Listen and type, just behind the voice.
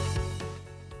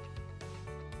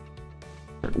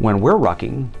when we're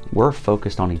rucking, we're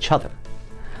focused on each other.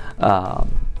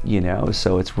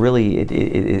 So it's really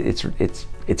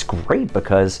it's great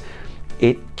because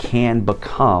it can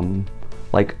become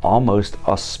like almost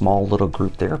a small little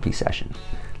group therapy session.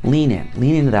 Lean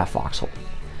into that foxhole.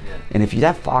 Yeah. And if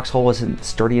that foxhole isn't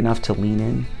sturdy enough to lean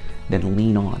in, then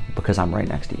lean on, because I'm right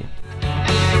next to you.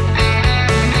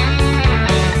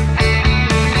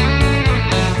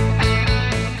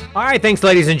 All right, thanks,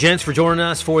 ladies and gents, for joining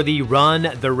us for the Run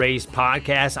the Race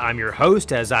podcast. I'm your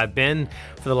host, as I've been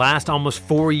for the last almost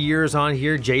 4 years on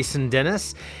here, Jason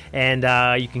Dennis. And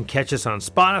you can catch us on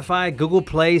Spotify, Google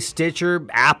Play, Stitcher,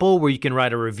 Apple, where you can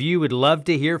write a review. We'd love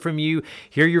to hear from you,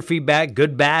 hear your feedback,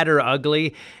 good, bad, or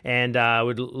ugly. And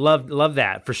would love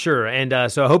that for sure.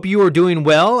 And so I hope you are doing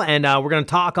well. And we're going to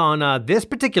talk on this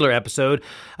particular episode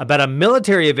about a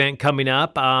military event coming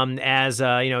up as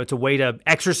it's a way to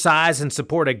exercise and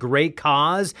support a great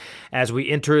cause as we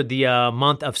enter the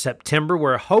month of September,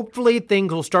 where hopefully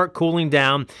things will start cooling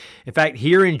down. In fact,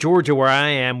 here in Georgia, where I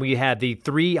am, we had the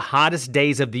 3 hottest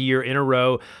days of the year in a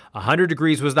row. 100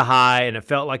 degrees was the high, and it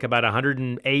felt like about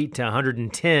 108 to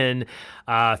 110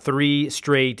 3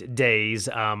 straight days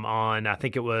on, I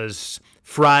think it was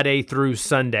Friday through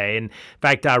Sunday. And in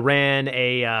fact, I ran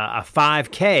a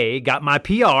 5K, got my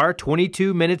PR,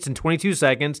 22 minutes and 22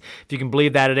 seconds, if you can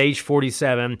believe that, at age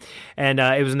 47. And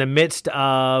it was in the midst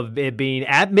of it being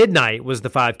at midnight was the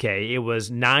 5K. It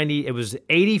was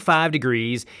 85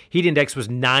 degrees. Heat index was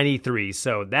 93.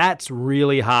 So that's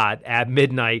really hot at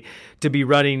midnight to be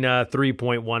running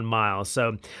 3.1 miles.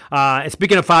 So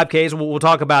speaking of 5Ks, we'll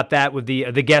talk about that with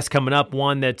the guest coming up,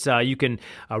 one that you can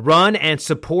run and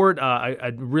support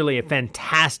really a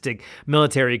fantastic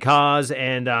military cause.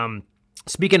 And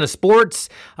speaking of sports,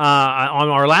 on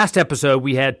our last episode,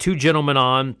 we had 2 gentlemen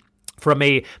on from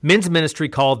a men's ministry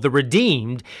called The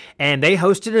Redeemed, and they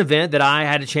hosted an event that I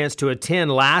had a chance to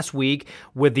attend last week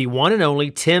with the one and only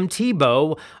Tim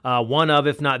Tebow, one of,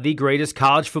 if not the greatest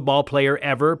college football player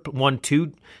ever, won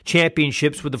 2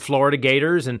 championships with the Florida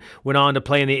Gators and went on to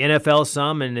play in the NFL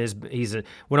some, and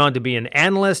went on to be an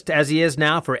analyst, as he is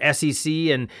now, for SEC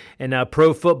and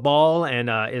pro football, and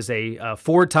is a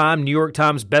 4-time New York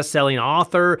Times best-selling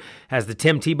author, has the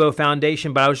Tim Tebow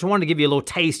Foundation. But I just wanted to give you a little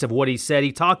taste of what he said.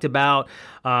 He talked about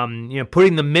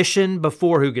putting the mission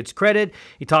before who gets credit.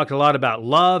 He talked a lot about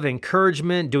love,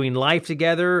 encouragement, doing life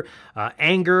together,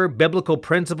 anger, biblical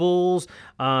principles,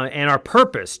 and our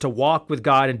purpose to walk with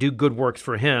God and do good works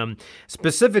for Him.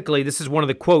 Specifically, this is one of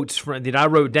the quotes that I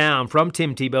wrote down from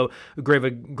Tim Tebow, who gave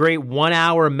a great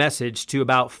 1-hour message to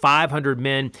about 500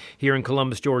 men here in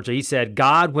Columbus, Georgia. He said,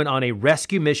 "God went on a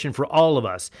rescue mission for all of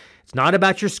us. It's not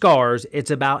about your scars,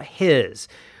 it's about His.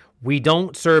 We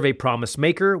don't serve a promise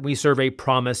maker, we serve a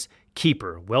promise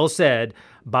keeper." Well said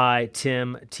by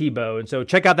Tim Tebow. And so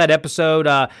check out that episode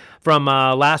from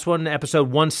last one,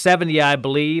 episode 170, I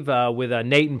believe, with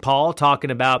Nate and Paul talking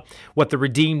about what the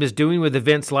Redeemed is doing with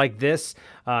events like this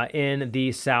in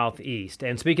the Southeast.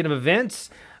 And speaking of events,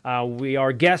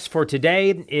 our guest for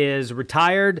today is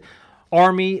retired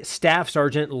Army Staff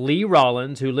Sergeant Lee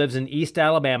Rollins, who lives in East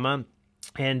Alabama.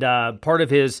 And part of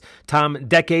his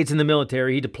decades in the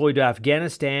military, he deployed to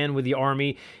Afghanistan with the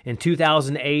Army in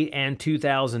 2008 and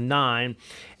 2009.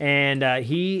 And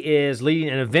he is leading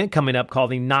an event coming up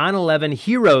called the 9/11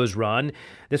 Heroes Run.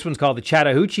 This one's called the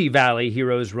Chattahoochee Valley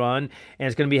Heroes Run. And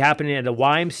it's going to be happening at the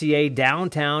YMCA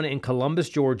downtown in Columbus,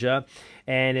 Georgia.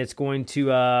 And it's going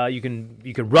to, you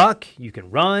can ruck, you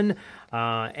can run,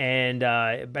 and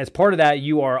as part of that,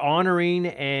 you are honoring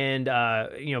and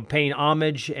paying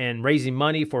homage and raising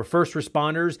money for first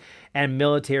responders and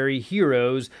military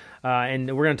heroes.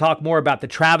 And we're going to talk more about the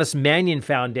Travis Manion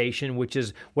Foundation, which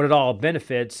is what it all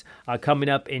benefits, coming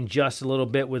up in just a little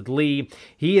bit with Lee.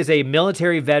 He is a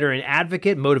military veteran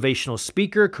advocate, motivational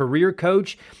speaker, career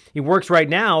coach. He works right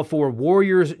now for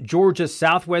Warriors Georgia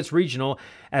Southwest Regional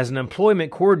as an employment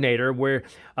coordinator, where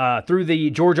through the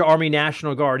Georgia Army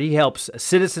National Guard, he helps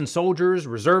citizen soldiers,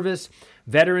 reservists,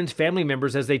 veterans, family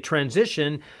members as they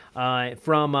transition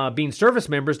from being service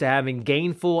members to having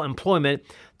gainful employment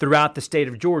throughout the state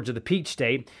of Georgia, the Peach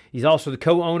State. He's also the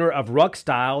co-owner of Ruck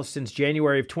Style since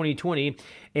January of 2020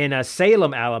 in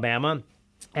Salem, Alabama.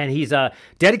 And he's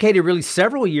dedicated really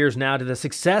several years now to the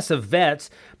success of vets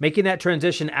making that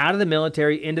transition out of the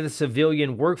military into the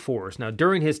civilian workforce. Now,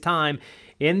 during his time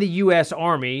in the U.S.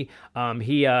 Army,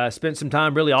 he spent some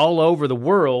time really all over the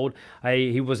world.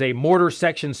 He was a mortar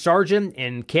section sergeant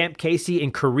in Camp Casey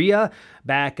in Korea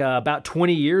back about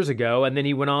 20 years ago, and then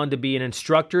he went on to be an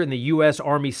instructor in the U.S.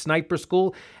 Army Sniper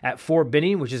School at Fort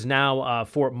Benning, which is now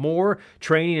Fort Moore,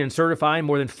 training and certifying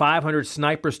more than 500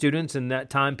 sniper students in that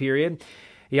time period.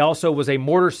 He also was a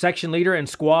mortar section leader and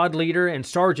squad leader and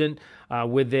sergeant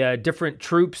with different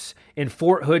troops in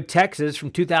Fort Hood, Texas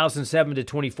from 2007 to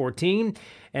 2014,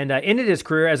 and ended his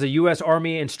career as a U.S.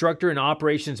 Army instructor and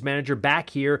operations manager back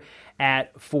here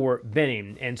at Fort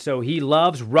Benning. And so he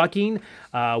loves rucking,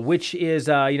 which is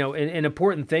an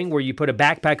important thing where you put a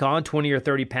backpack on 20 or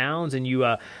 30 pounds and you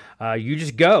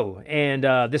just go. And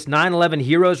this 9/11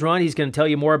 Heroes Run he's going to tell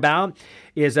you more about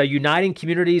is uniting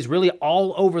communities really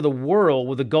all over the world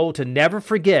with a goal to never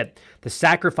forget the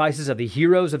sacrifices of the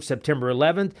heroes of September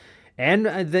 11th and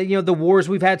the wars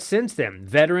we've had since then,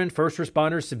 veteran, first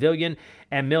responders, civilian,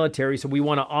 and military. So we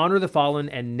want to honor the fallen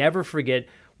and never forget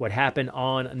what happened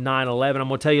on 9/11. I'm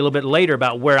going to tell you a little bit later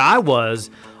about where I was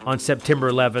on September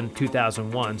 11,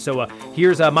 2001. So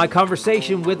here's my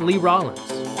conversation with Lee Rollins.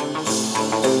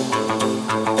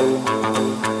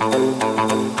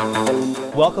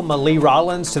 Welcome, Lee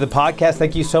Rollins, to the podcast.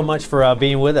 Thank you so much for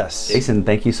being with us. Jason,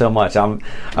 thank you so much. I'm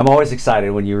always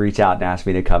excited when you reach out and ask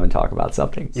me to come and talk about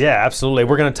something. Yeah, absolutely.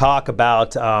 We're going to talk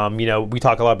about, we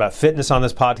talk a lot about fitness on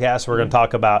this podcast. We're going to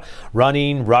talk about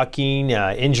running, rucking,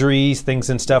 injuries,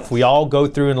 things and stuff we all go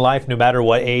through in life, no matter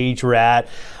what age we're at.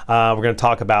 We're going to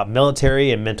talk about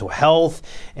military and mental health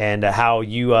and how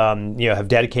you have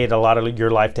dedicated a lot of your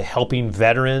life to helping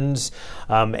veterans.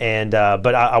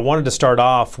 But I wanted to start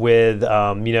off with,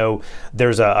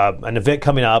 there's an event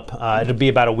coming up. It'll be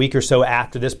about a week or so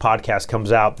after this podcast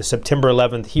comes out, the September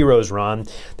 11th Heroes Run.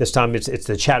 This time it's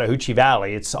the Chattahoochee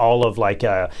Valley. It's all of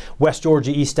West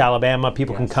Georgia, East Alabama.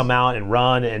 People can come out and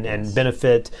run and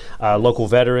benefit local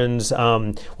veterans.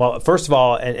 Well, first of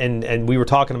all, and we were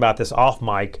talking about this off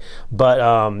mic, but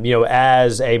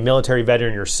as a military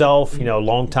veteran yourself,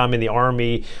 long time in the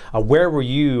Army, where were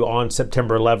you on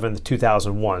September 11th,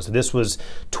 2001? So this was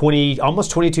almost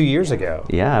 22 years ago.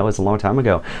 Yeah, it was a long time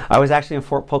ago. I was actually in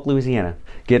Fort Polk, Louisiana,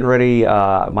 getting ready.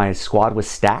 My squad was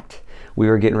stacked. We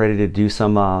were getting ready to do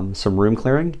some room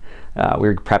clearing. We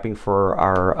were prepping for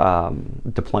our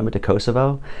deployment to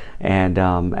Kosovo, and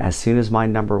as soon as my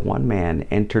number one man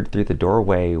entered through the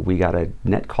doorway, we got a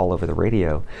net call over the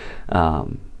radio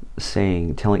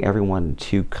telling everyone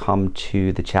to come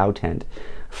to the chow tent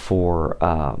for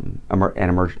a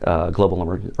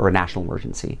national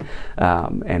emergency.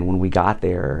 And when we got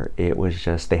there, it was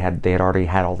just they had already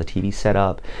had all the TV set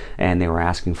up, and they were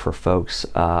asking for folks.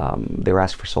 They were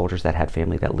asking for soldiers that had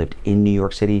family that lived in New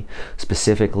York City,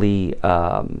 specifically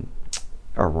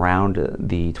around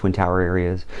the Twin Tower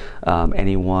areas,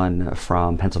 anyone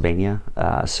from Pennsylvania.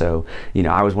 So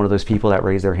I was one of those people that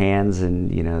raised their hands,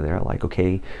 and they're like,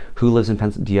 okay, who lives in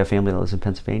Pennsylvania? Do you have family that lives in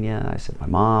Pennsylvania? I said, my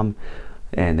mom.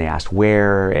 And they asked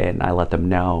where, and I let them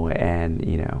know, and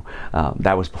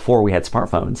that was before we had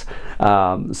smartphones.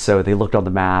 So they looked on the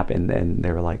map, and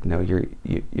they were like, "No,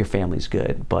 your family's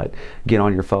good, but get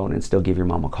on your phone and still give your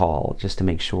mom a call just to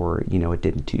make sure it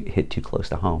didn't hit too close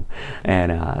to home."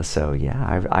 And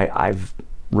I've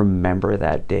remember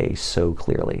that day so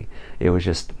clearly. It was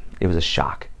a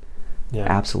shock. Yeah.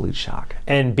 Absolute shock.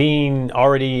 And being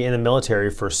already in the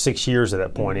military for 6 years at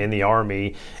that point, in the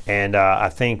Army, and I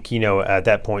think, at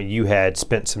that point you had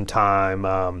spent some time,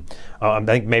 I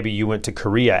think maybe you went to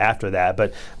Korea after that,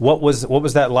 but what was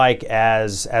that like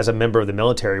as a member of the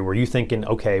military? Were you thinking,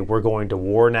 okay, we're going to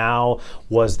war now?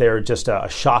 Was there just a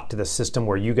shock to the system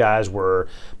where you guys were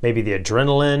maybe the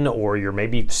adrenaline, or you're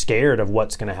maybe scared of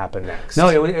what's going to happen next? No,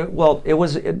 it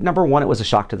was number one, it was a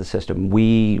shock to the system.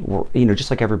 We were,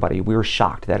 just like everybody, we were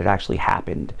shocked that it actually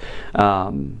happened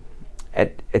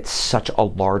at such a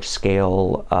large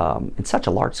scale, in such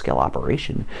a large scale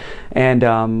operation, and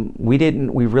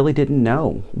we really didn't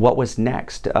know what was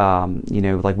next. We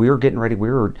were getting ready. We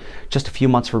were just a few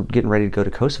months from getting ready to go to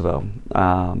Kosovo,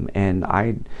 and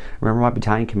I remember my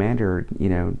battalion commander,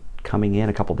 coming in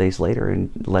a couple days later and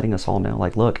letting us all know,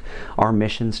 like, look, our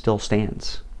mission still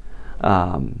stands.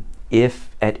 If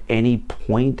at any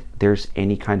point there's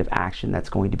any kind of action that's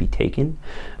going to be taken,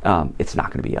 it's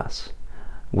not going to be us.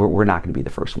 We're not going to be the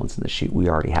first ones in the chute. We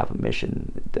already have a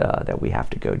mission that we have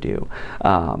to go do.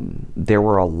 There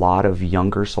were a lot of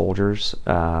younger soldiers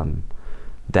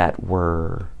that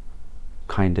were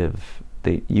kind of,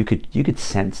 you could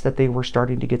sense that they were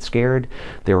starting to get scared.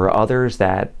 There were others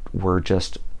that were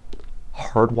just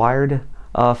hardwired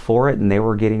for it, and they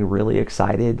were getting really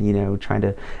excited, trying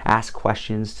to ask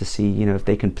questions to see, if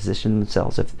they can position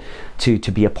themselves to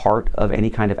be a part of any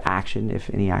kind of action, if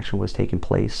any action was taking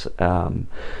place.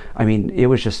 It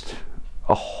was just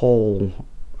a whole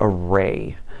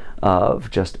array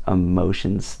of just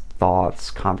emotions,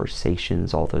 thoughts,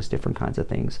 conversations, all those different kinds of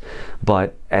things.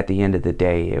 But at the end of the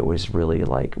day, it was really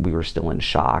like we were still in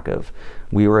shock of,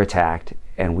 we were attacked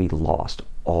and we lost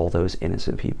all those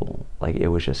innocent people. Like, it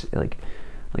was just like,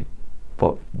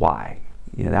 but why?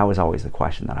 That was always the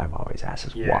question that I've always asked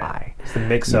is why? It's the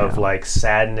mix of like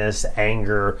sadness,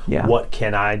 anger, what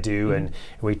can I do? And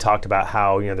we talked about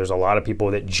how, there's a lot of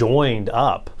people that joined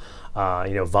up,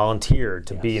 volunteered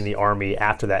to be in the Army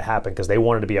after that happened because they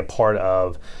wanted to be a part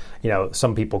of,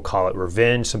 some people call it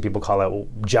revenge, some people call it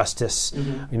justice,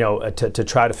 to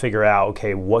try to figure out,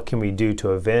 okay, what can we do to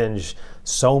avenge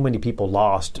so many people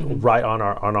lost right on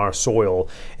our soil.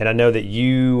 And I know that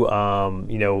you,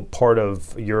 part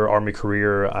of your Army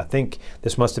career, I think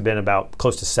this must have been about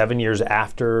close to 7 years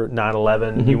after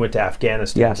 9/11. You went to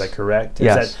Afghanistan. Yes. Is that correct?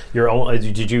 Yes. Is that your own?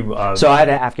 Did you? So I had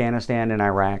Afghanistan and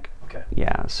Iraq. Okay.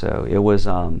 Yeah, so it was,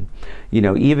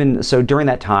 even so during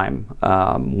that time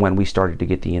when we started to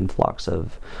get the influx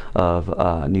of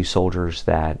new soldiers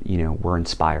that were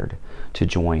inspired to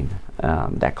join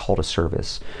that call to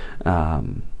service,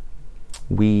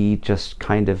 we just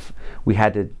we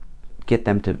had to get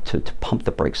them to pump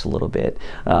the brakes a little bit,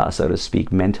 so to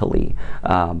speak, mentally,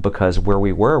 because where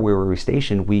we were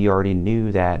stationed, we already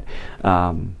knew that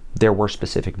there were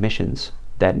specific missions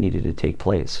that needed to take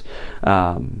place.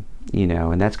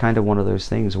 And that's kind of one of those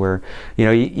things where,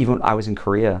 even I was in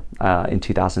Korea in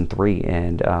 2003,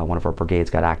 and one of our brigades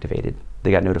got activated. They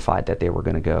got notified that they were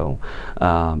going to go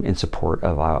in support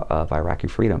of Iraqi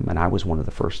freedom, and I was one of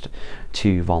the first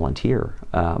to volunteer.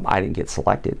 I didn't get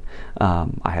selected. I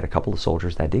had a couple of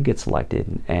soldiers that did get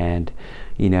selected, and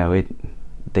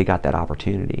they got that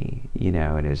opportunity,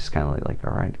 and it was just kind of like,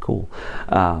 all right, cool.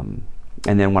 And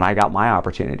then when I got my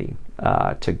opportunity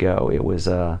to go, it was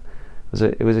a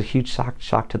huge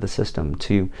shock to the system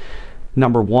to,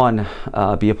 number one,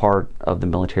 be a part of the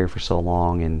military for so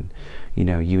long, and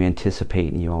you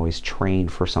anticipate and you always train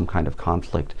for some kind of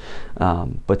conflict,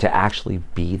 but to actually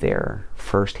be there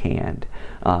firsthand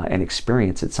and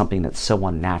experience it's something that's so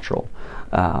unnatural.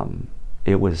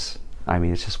 It's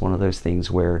just one of those things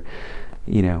where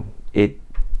it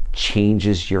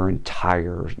changes your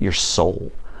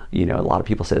soul. A lot of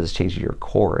people say it changes your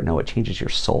core. No, it changes your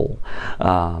soul.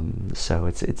 So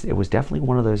it was definitely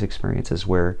one of those experiences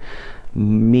where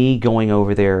me going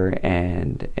over there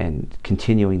and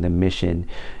continuing the mission,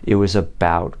 it was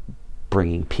about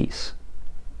bringing peace.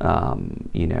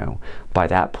 By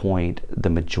that point, the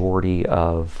majority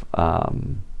of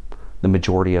the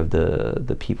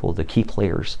people, the key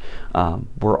players,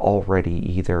 were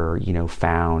already either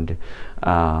found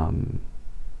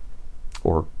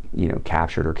or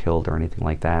captured or killed or anything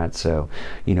like that. So,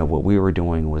 what we were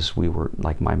doing was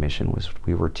my mission was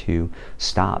we were to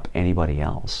stop anybody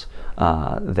else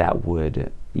that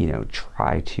would,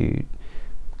 try to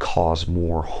cause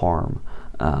more harm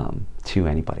to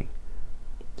anybody.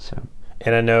 So.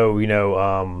 And I know,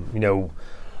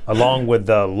 along with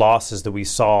the losses that we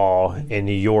saw in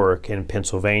New York and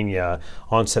Pennsylvania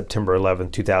on September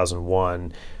 11,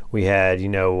 2001, we had,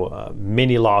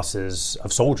 many losses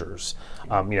of soldiers,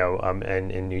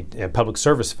 and public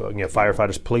service,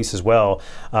 firefighters, police as well.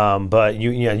 But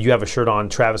you have a shirt on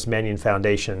Travis Manion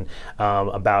Foundation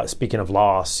about speaking of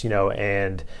loss,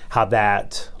 and how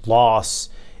that loss.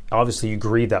 Obviously, you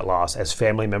grieve that loss as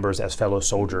family members, as fellow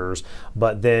soldiers,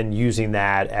 but then using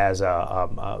that as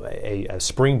a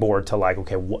springboard to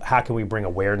how can we bring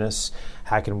awareness?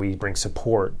 How can we bring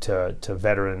support to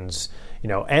veterans,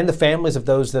 and the families of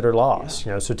those that are lost?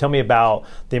 So tell me about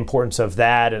the importance of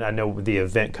that, and I know the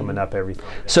event coming up, everything.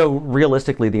 So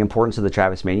realistically, the importance of the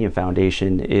Travis Manion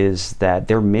Foundation is that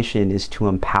their mission is to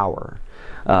empower.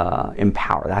 I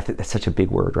think that's such a big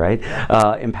word, right?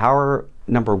 Empower.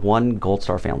 Number one, Gold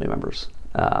Star family members,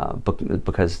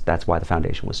 because that's why the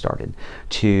foundation was started,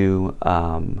 to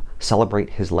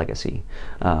celebrate his legacy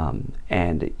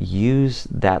and use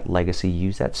that legacy,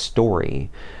 use that story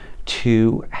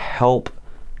to help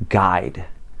guide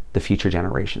the future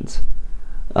generations.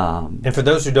 And for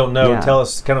those who don't know, tell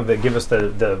us give us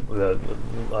the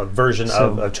version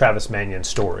of Travis Manion's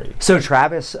story. So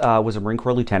Travis was a Marine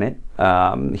Corps lieutenant.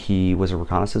 He was a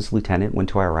reconnaissance lieutenant, went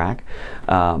to Iraq.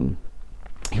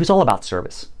 He was all about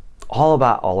service, all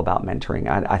about mentoring.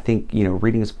 I think,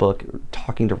 reading his book,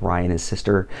 talking to Ryan, his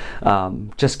sister,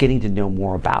 just getting to know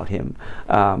more about him,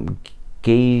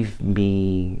 gave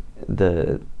me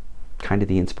the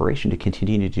inspiration to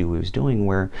continue to do what he was doing,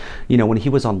 where, when he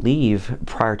was on leave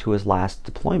prior to his last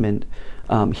deployment,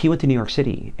 he went to New York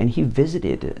City and he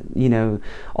visited,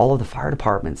 all of the fire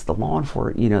departments, the law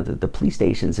enforcement, the police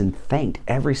stations, and thanked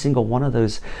every single one of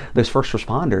those first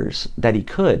responders that he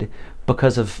could,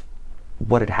 because of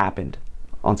what had happened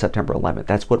on September 11th.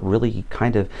 That's what really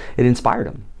kind of, it inspired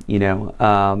him,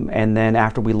 and then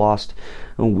after we lost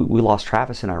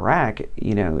Travis in Iraq,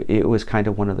 it was kind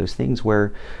of one of those things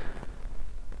where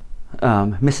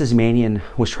Mrs. Manion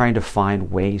was trying to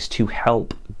find ways to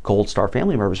help Gold Star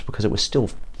family members because it was still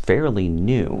fairly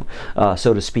new,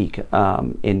 so to speak,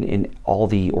 in all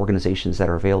the organizations that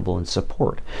are available in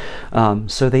support.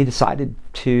 So they decided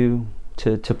to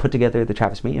put together the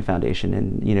Travis Manion Foundation,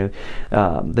 and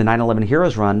the 9/11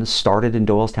 Heroes Run started in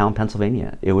Doylestown,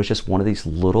 Pennsylvania. It was just one of these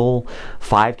little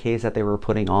 5Ks that they were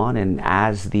putting on, and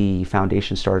as the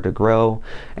foundation started to grow,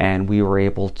 and we were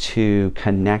able to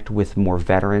connect with more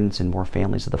veterans and more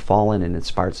families of the fallen and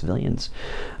inspired civilians,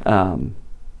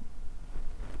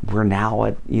 we're now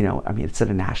at it's at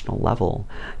a national level,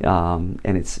 and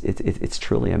it's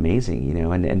truly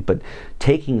amazing, but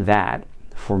taking that,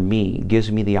 for me,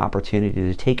 gives me the opportunity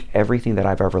to take everything that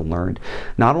I've ever learned,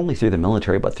 not only through the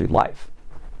military, but through life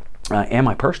and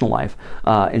my personal life,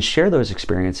 and share those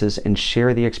experiences and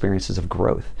share the experiences of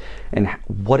growth and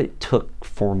what it took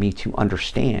for me to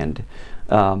understand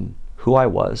who I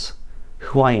was,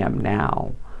 who I am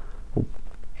now,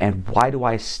 and why do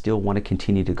I still want to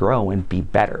continue to grow and be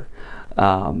better.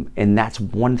 And that's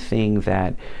one thing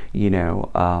that,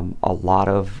 a lot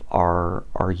of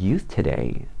our youth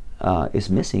today is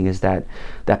missing, is that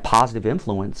positive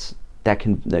influence that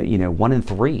can, 1 in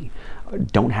 3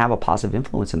 don't have a positive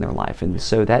influence in their life. And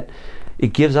so that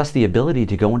it gives us the ability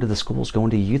to go into the schools, go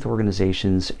into youth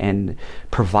organizations, and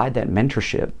provide that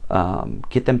mentorship,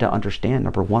 get them to understand,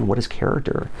 number one, what is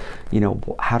character?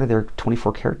 How do their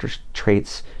 24 character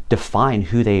traits define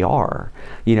who they are?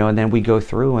 And then we go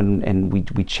through and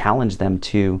we challenge them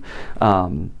to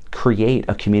create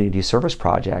a community service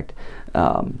project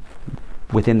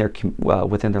within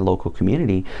their local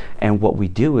community. And what we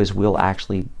do is we'll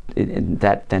actually,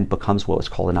 that then becomes what was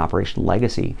called an Operation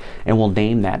Legacy, and we'll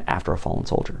name that after a fallen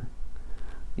soldier.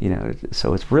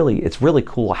 So it's really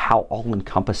cool how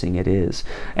all-encompassing it is,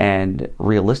 and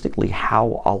realistically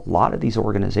how a lot of these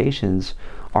organizations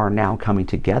are now coming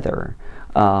together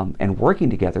and working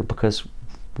together, because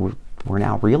we're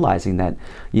now realizing that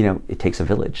it takes a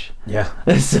village. Yeah.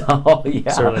 So yeah,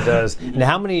 it certainly does. And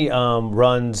how many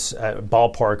runs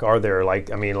ballpark are there?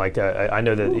 I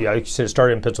know that you said it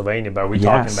started in Pennsylvania, but are we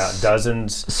talking about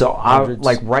dozens? So I was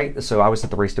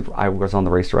at the race. I was on the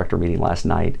race director meeting last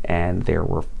night, and there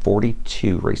were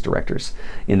 42 race directors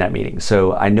in that meeting.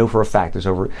 So I know for a fact there's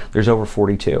over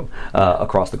 42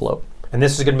 across the globe. And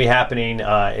this is going to be happening,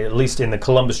 at least in the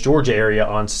Columbus, Georgia area,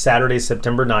 on Saturday,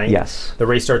 September 9th. Yes. The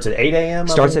race starts at 8 a.m.?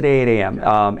 Starts at 8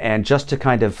 a.m. And just to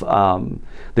kind of,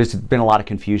 there's been a lot of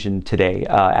confusion today,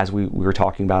 as we were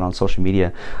talking about on social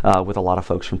media with a lot of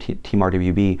folks from Team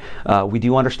RWB. We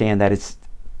do understand that it's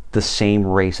the same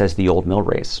race as the Old Mill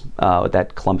race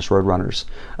that Columbus Roadrunners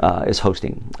is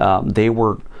hosting. They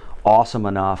were awesome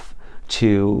enough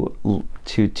to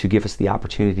give us the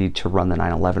opportunity to run the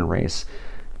 9/11 race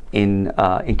in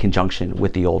conjunction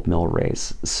with the Old Mill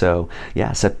race. So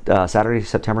yeah, Saturday,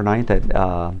 September 9th at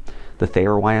the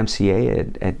Thayer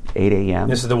YMCA at 8 a.m.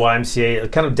 This is the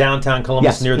YMCA, kind of downtown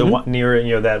Columbus, yes. near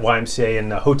that YMCA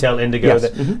and Hotel Indigo, yes.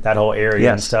 that whole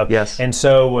area and stuff. Yes. And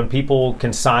so when people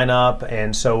can sign up,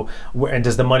 and so where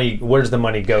does the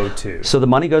money go to? So the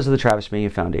money goes to the Travis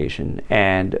Manion Foundation,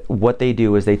 and what they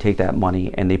do is they take that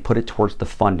money and they put it towards the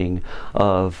funding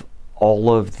of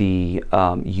all of the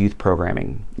youth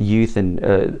programming,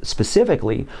 and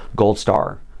specifically Gold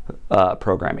Star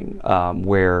programming,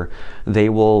 where they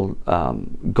will,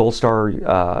 Gold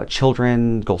Star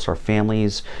children, Gold Star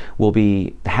families will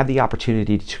have the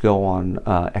opportunity to go on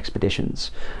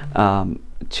expeditions.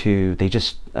 They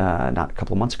just, not a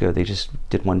couple of months ago, they just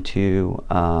did one to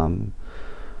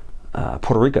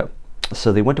Puerto Rico.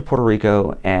 So they went to Puerto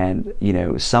Rico, and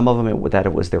some of them it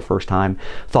was their first time,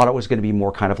 thought it was going to be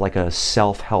more kind of like a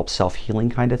self-help, self-healing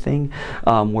kind of thing,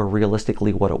 where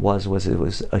realistically what it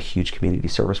was a huge community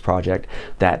service project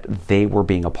that they were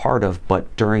being a part of.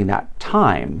 But during that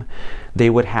time, they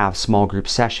would have small group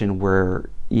session where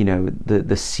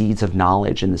the seeds of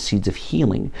knowledge and the seeds of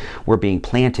healing were being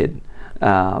planted.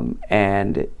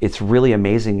 And it's really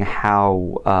amazing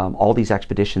how all these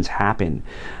expeditions happen.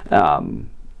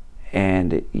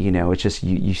 And it's just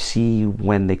you see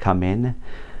when they come in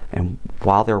and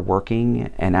while they're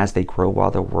working, and as they grow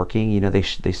while they're working, they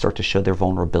start to show their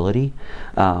vulnerability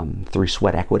through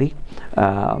sweat equity,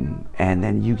 and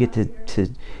then you get to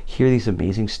hear these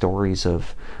amazing stories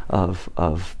of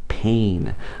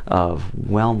pain, of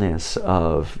wellness,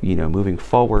 of moving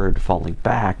forward, falling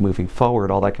back, moving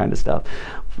forward, all that kind of stuff.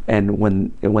 And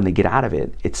when they get out of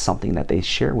it, it's something that they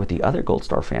share with the other Gold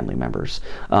Star family members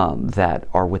that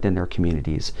are within their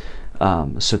communities,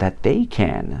 so that they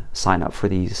can sign up for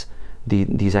these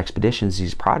expeditions,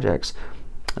 these projects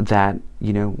that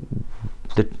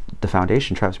the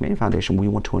foundation, Travis Manion Foundation, we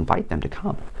want to invite them to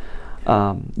come.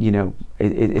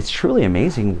 It's truly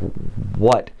amazing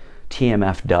what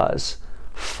TMF does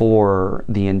for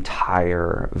the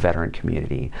entire veteran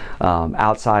community.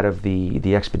 Outside of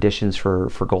the expeditions for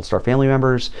Gold Star family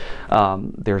members,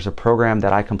 there's a program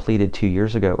that I completed 2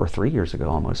 years ago, or 3 years ago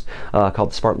almost,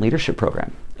 called the Spartan Leadership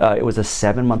Program. It was a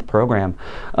 7-month program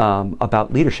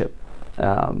about leadership,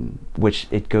 which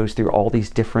it goes through all these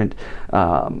different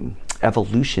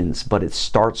evolutions, but it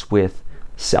starts with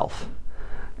self.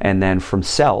 And then from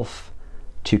self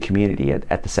to community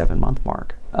at the 7-month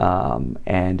mark.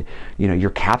 And your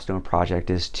capstone project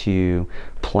is to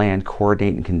plan,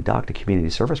 coordinate, and conduct a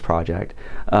community service project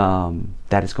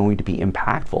that is going to be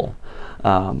impactful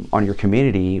on your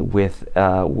community with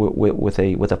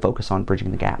a focus on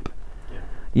bridging the gap.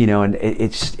 And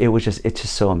it's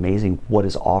just so amazing what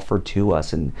is offered to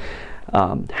us, and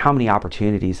how many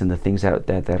opportunities and the things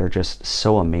that are just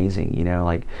so amazing.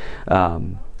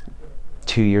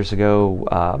 2 years ago,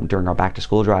 during our back to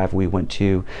school drive, we went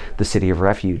to the City of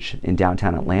Refuge in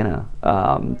downtown Atlanta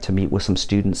to meet with some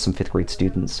students, some 5th grade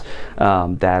students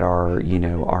that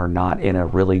are not in a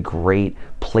really great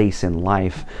place in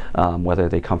life, whether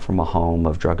they come from a home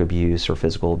of drug abuse or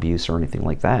physical abuse or anything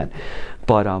like that.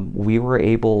 But we were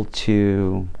able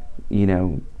to,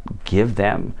 give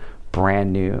them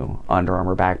brand new Under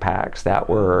Armour backpacks that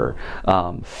were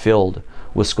filled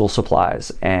with school supplies.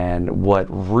 And what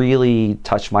really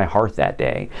touched my heart that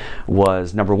day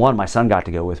was, number one, my son got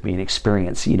to go with me and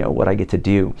experience, what I get to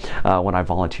do when I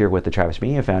volunteer with the Travis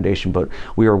Manion Foundation. But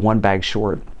we were one bag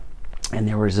short. And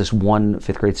there was this one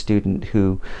 5th grade student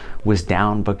who was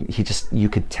down, but you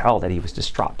could tell that he was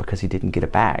distraught because he didn't get a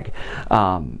bag.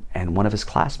 And one of his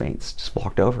classmates just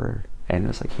walked over and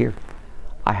was like, "Here,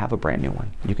 I have a brand new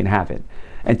one. You can have it."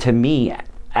 And to me,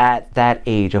 at that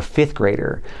age, a 5th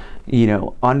grader,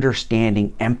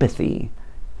 understanding empathy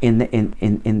in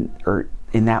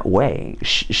that way,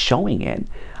 showing it.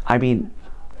 I mean,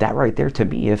 that right there, to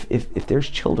me, if there's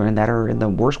children that are in the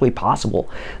worst way possible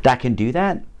that can do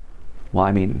that, well,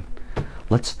 I mean,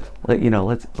 let's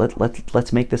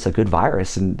make this a good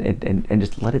virus and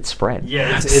just let it spread.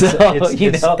 Yeah, it's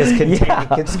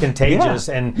contagious,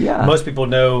 and most people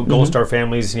know Gold Star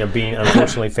families, being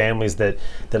unfortunately families that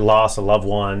lost a loved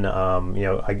one,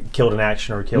 killed in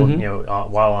action or killed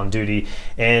while on duty.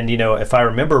 And if I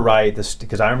remember right,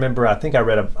 because I think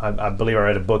I believe I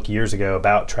read a book years ago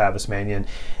about Travis Manion,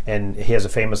 and he has a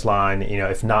famous line,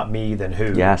 if not me, then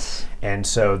who? Yes. And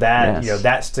so that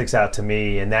that sticks out to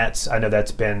me, and I know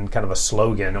that's been kind of a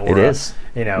slogan. Or it is.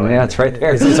 It's right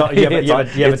there. You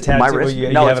have a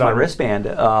tattoo. No, it's my wristband.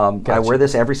 Gotcha. I wear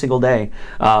this every single day.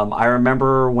 I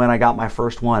remember when I got my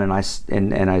first one, and I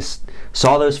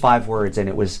saw those 5 words, and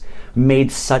it was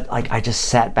made such, I just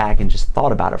sat back and just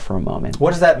thought about it for a moment.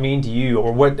 What does that mean to you,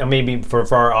 or what? Maybe for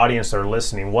our audience that are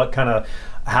listening,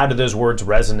 how do those words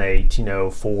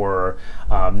resonate, for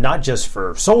not just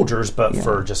for soldiers, but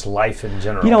for just life in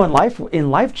general? In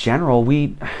life general,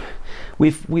 we've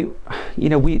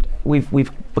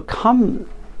become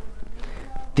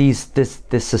this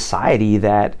society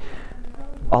that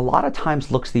a lot of times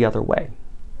looks the other way.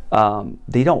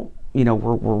 They don't.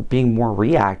 We're being more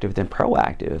reactive than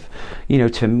proactive.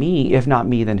 To me, if not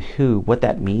me, then who? What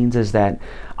that means is that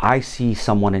I see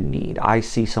someone in need. I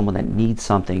see someone that needs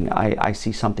something. I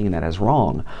see something that is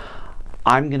wrong.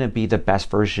 I'm going to be the best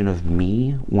version of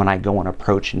me when I go and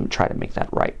approach and try to make that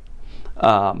right.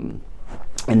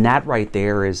 And that right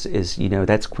there is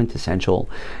that's quintessential,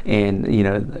 and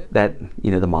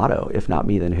the motto, if not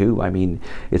me, then who. I mean,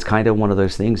 it's kind of one of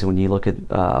those things. When you look at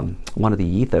one of the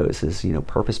ethos is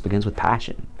purpose begins with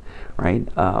passion, right?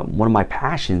 One of my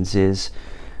passions is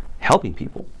helping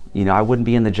people. I wouldn't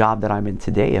be in the job that I'm in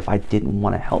today if I didn't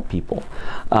want to help people,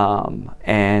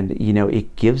 and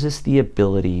it gives us the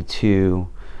ability to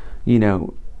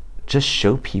just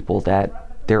show people that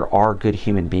there are good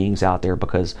human beings out there,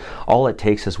 because all it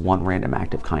takes is one random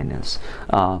act of kindness.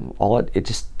 It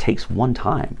just takes one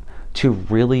time to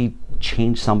really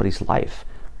change somebody's life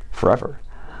forever.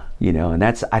 And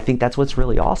I think that's what's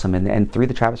really awesome. And through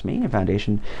the Travis Manion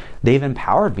Foundation, they've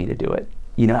empowered me to do it.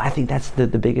 I think that's the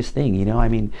biggest thing. I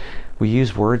mean, we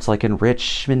use words like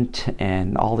enrichment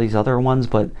and all these other ones,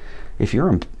 but if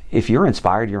you're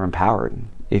inspired, you're empowered.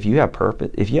 If you have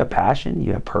purpose, if you have passion,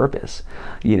 you have purpose.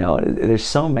 There's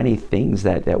so many things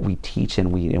that we teach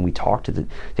and we talk to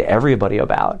everybody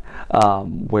about,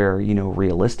 where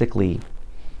realistically,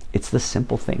 it's the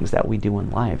simple things that we do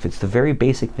in life. It's the very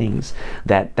basic things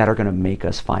that are going to make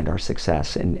us find our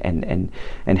success and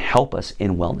help us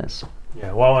in wellness.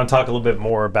 Yeah, well, I want to talk a little bit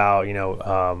more about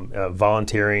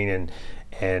volunteering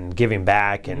and giving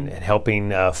back and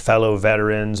helping fellow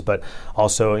veterans, but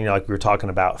also, like we were talking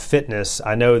about fitness.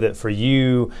 I know that for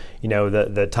you,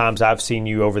 the times I've seen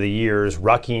you over the years,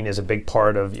 rucking is a big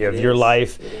part of your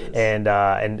life, and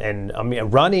I mean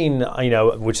running,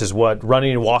 which is what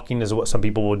running and walking is what some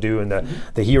people will do in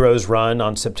the Heroes Run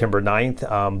on September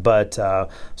 9th, but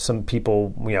some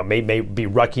people may be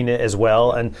rucking it as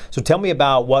well. And so tell me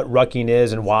about what rucking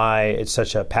is and why it's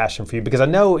such a passion for you, because I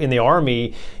know in the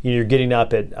Army you're getting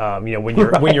up at when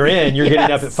you're in, you're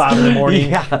getting up at 5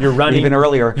 a.m. You're running even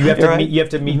earlier. You have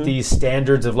to meet these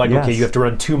standards of okay, you have to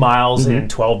run 2 miles in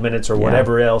 12 minutes or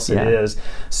whatever else it is.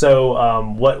 So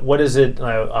what is it?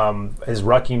 Has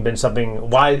rucking been something?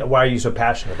 Why are you so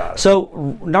passionate about it?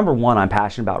 So number one, I'm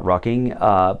passionate about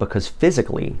rucking because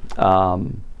physically,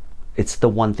 it's the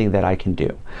one thing that I can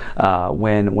do.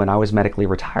 When I was medically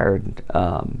retired,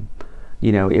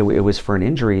 it was for an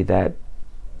injury that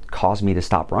caused me to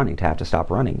have to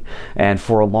stop running. And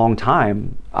for a long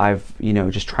time, I've,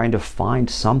 just trying to find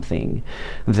something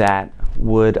that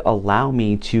would allow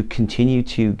me to continue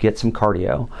to get some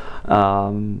cardio,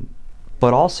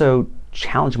 but also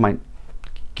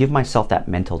give myself that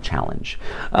mental challenge.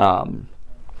 I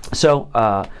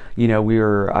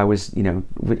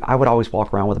would always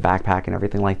walk around with a backpack and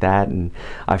everything like that. And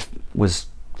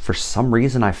for some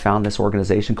reason, I found this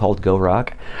organization called Go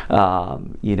Ruck,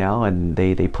 and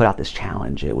they put out this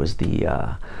challenge. It was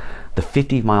the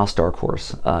 50-mile star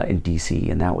course in DC,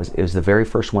 and it was the very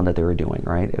first one that they were doing,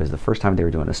 right? It was the first time they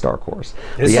were doing a star course.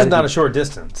 This is not a short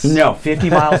distance. No, 50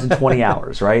 miles in 20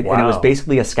 hours, right? Wow. And it was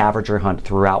basically a scavenger hunt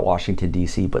throughout Washington,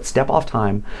 DC, but step-off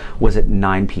time was at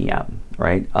 9 p.m.,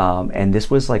 right? And this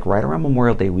was like right around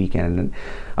Memorial Day weekend, and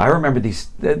I remember these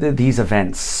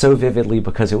events so vividly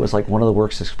because it was like one of the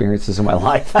worst experiences of my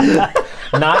life.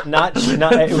 not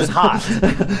it was hot.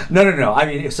 No. I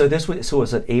mean, it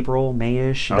was an April,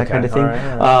 May-ish, that kind of thing.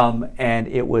 All right. And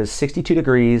it was 62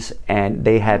 degrees, and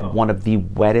they had one of the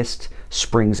wettest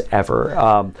springs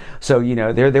ever.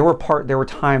 There were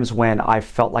times when I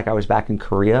felt like I was back in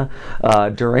Korea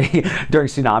during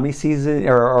tsunami season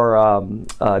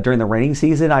or during the raining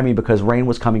season. I mean, because rain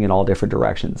was coming in all different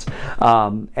directions.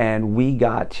 And I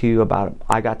got to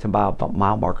about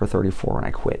mile marker 34 and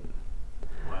I quit.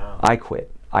 Wow. I quit.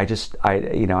 I was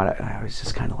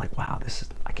just kind of like, wow,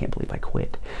 I can't believe I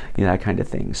quit, that kind of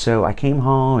thing. So I came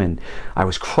home and I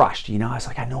was crushed. I was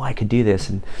like, I know I could do this,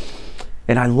 and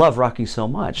I love rucking so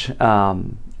much.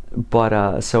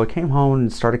 So I came home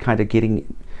and started kind of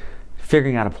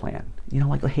figuring out a plan.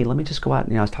 Like, hey, let me just go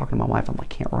out. I was talking to my wife. I'm like,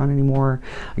 can't run anymore.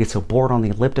 I get so bored on the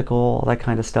elliptical, all that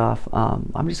kind of stuff.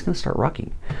 I'm just going to start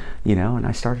rucking, and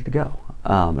I started to go.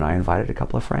 And I invited a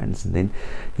couple of friends. And then,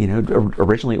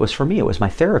 originally it was for me. It was my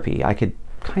therapy. I could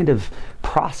kind of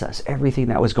process everything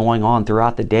that was going on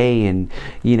throughout the day and,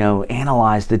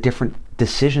 analyze the different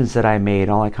decisions that I made,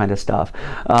 all that kind of stuff.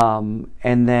 And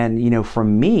then, for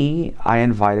me, I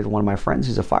invited one of my friends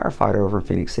who's a firefighter over in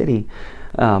Phoenix City,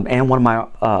 and one of my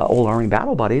old Army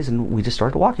battle buddies, and we just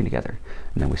started walking together.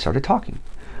 And then we started talking.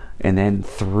 And then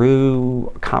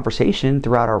through conversation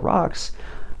throughout our rucks,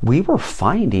 we were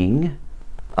finding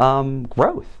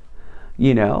growth.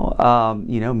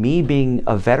 Me being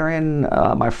a veteran,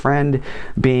 my friend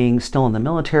being still in the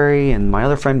military, and my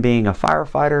other friend being a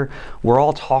firefighter, we're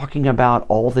all talking about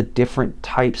all the different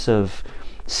types of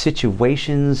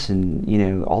situations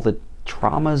and all the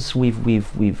traumas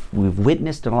we've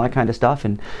witnessed and all that kind of stuff,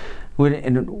 and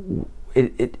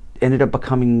it ended up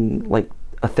becoming like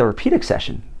a therapeutic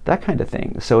session, that kind of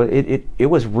thing. So it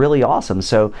was really awesome.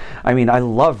 So I mean, I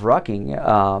love rucking,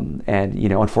 and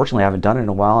unfortunately I haven't done it in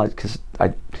a while because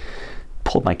I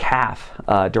pulled my calf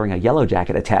during a yellow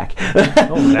jacket attack.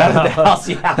 Oh, no. Out of the house.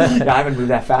 Yeah, I haven't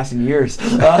moved that fast in years.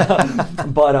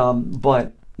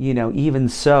 But even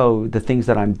so, the things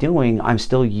that I'm doing, I'm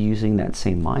still using that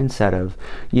same mindset of,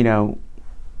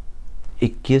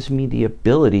 it gives me the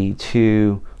ability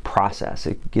to process.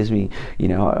 It gives me,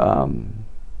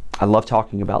 I love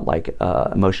talking about like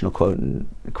emotional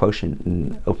quotient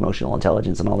and emotional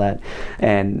intelligence and all that.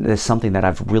 And it's something that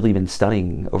I've really been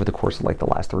studying over the course of like the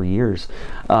last 3 years.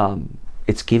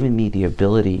 It's given me the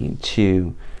ability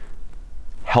to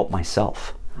help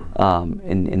myself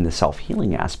in the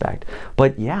self-healing aspect.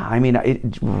 But yeah, I mean,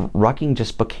 rucking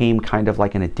just became kind of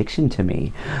like an addiction to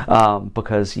me,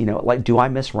 because, you know, like, do I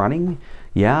miss running?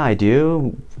 Yeah, I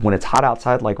do. When it's hot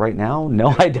outside, like right now,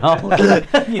 no, I don't.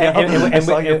 You know, and I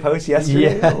saw your post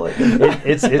yesterday. Yeah,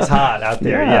 it's hot out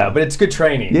there. Yeah, but it's good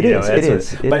training. It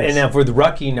is. And now for the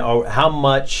rucking, how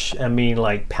much? I mean,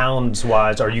 like pounds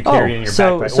wise, are you carrying in your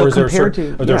backpack? So or is there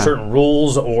yeah. certain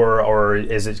rules, or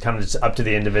is it kind of just up to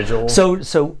the individual?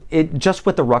 So it just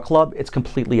with the Ruck Club, it's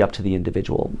completely up to the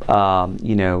individual.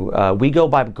 You know, we go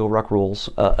by Go Ruck rules,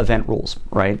 event rules,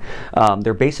 right?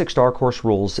 Their basic Star Course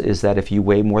rules is that if you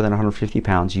weigh more than 150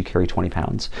 pounds, you carry 20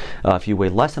 pounds. If you weigh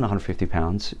less than 150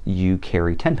 pounds, you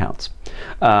carry 10 pounds.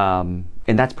 And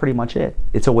that's pretty much it.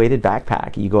 It's a weighted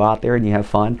backpack. You go out there and you have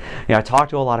fun. You know, I talk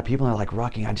to a lot of people and they're like,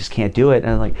 rucking, I just can't do it.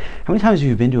 And I'm like, how many times have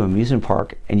you been to an amusement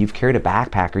park and you've carried a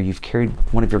backpack or you've carried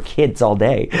one of your kids all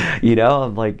day? You know,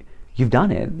 I'm like, you've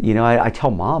done it. You know, I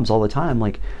tell moms all the time,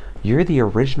 like, you're the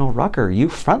original rucker. You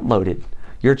front loaded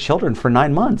your children for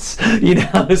 9 months, you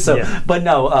know. So, yeah.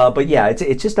 But yeah,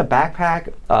 it's just a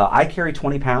backpack. I carry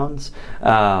 20 pounds.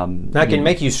 That can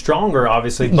make you stronger,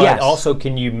 obviously, but yes. Also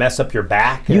can you mess up your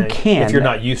back? You can, if you're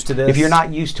not used to this. If you're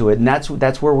not used to it, and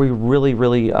that's where we really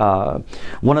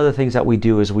one of the things that we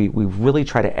do is we really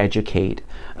try to educate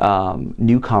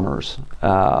newcomers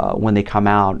when they come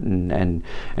out and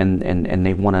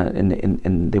they want to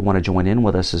and they want to join in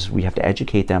with us. Is we have to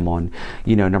educate them on,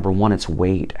 you know, number one, it's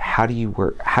weight. How do you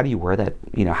wear that?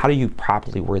 You know, how do you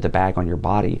properly wear the bag on your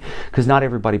body? Because not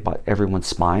everyone's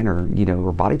spine or, you know,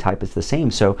 or body type is the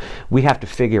same. So we have to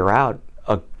figure out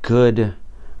a good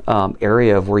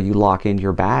area of where you lock in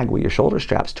your bag with your shoulder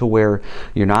straps to where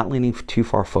you're not leaning too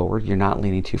far forward, you're not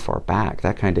leaning too far back,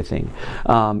 that kind of thing.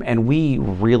 And we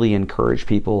really encourage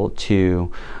people to,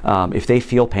 if they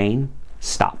feel pain,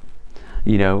 stop.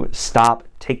 You know, stop,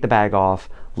 take the bag off,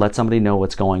 let somebody know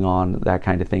what's going on, that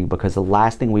kind of thing, because the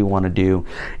last thing we want to do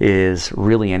is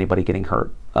really anybody getting hurt,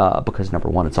 because number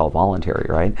one, it's all voluntary,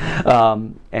 right?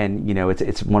 And you know,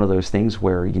 it's one of those things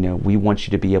where, you know, we want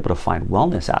you to be able to find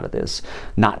wellness out of this,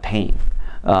 not pain.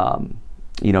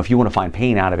 You know, if you want to find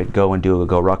pain out of it, go and do a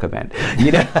Go Ruck event.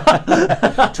 You know,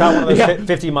 try one of those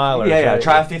 50 milers. Yeah, right?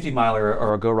 Try a 50 miler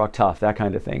or a Go Ruck Tough, that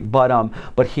kind of thing. But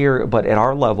at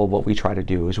our level, what we try to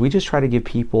do is we just try to give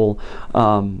people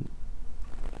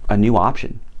a new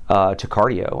option to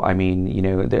cardio. I mean, you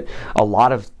know, a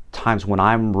lot of times when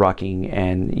I'm rucking,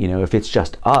 and you know, if it's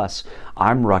just us,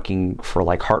 I'm rucking for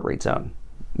like heart rate zone.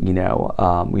 You know,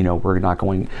 we're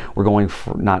going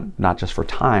for not just for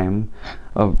time,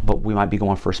 but we might be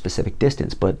going for a specific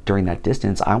distance. But during that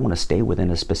distance, I want to stay within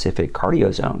a specific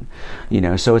cardio zone. You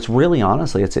know, so it's really,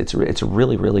 honestly, it's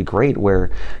really, really great. Where,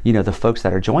 you know, the folks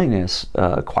that are joining us,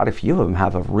 quite a few of them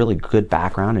have a really good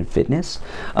background in fitness.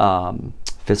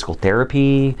 Physical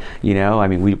therapy, you know, I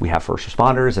mean, we have first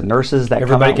responders and nurses that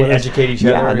everybody can educate each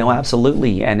other. Yeah, no,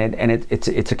 absolutely, and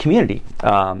it's a community.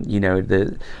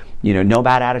 You know, no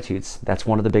bad attitudes. That's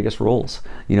one of the biggest rules.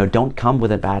 You know, don't come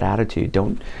with a bad attitude.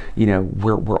 Don't, you know,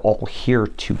 we're all here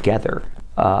together.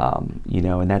 You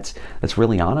know, and that's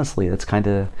really, honestly, that's kind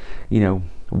of, you know,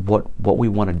 what we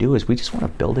want to do is we just want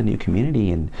to build a new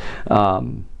community and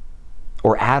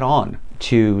or add on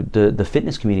to the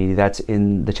fitness community that's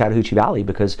in the Chattahoochee Valley,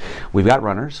 because we've got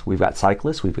runners, we've got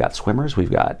cyclists, we've got swimmers,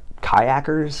 we've got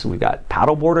kayakers, we've got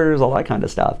paddleboarders, all that kind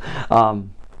of stuff.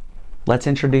 Let's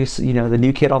introduce, you know, the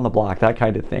new kid on the block, that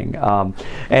kind of thing.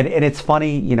 And it's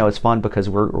funny, you know, it's fun because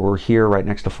we're here right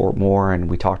next to Fort Moore, and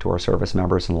we talk to our service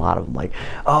members, and a lot of them like,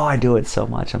 oh, I do it so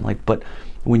much. I'm like, but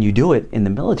when you do it in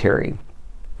the military,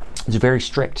 it's very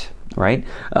strict, right?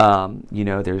 You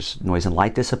know, there's noise and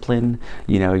light discipline.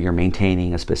 You know, you're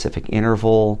maintaining a specific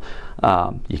interval.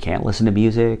 You can't listen to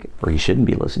music, or you shouldn't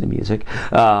be listening to music.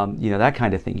 You know, that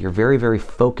kind of thing. You're very, very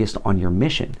focused on your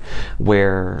mission.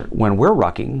 Where when we're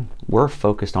rucking, we're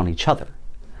focused on each other.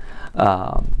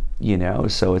 You know,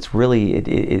 so it's really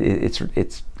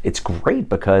it's great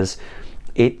because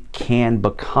it can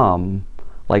become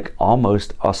like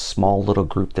almost a small little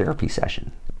group therapy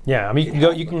session. Yeah, I mean,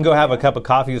 you can go have a cup of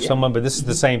coffee with someone, but this is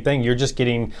the same thing. You're just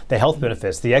getting the health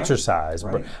benefits, the exercise,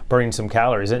 burning some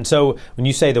calories. And so, when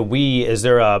you say the we, is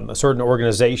there a certain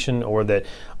organization or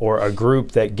a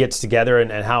group that gets together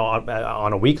and how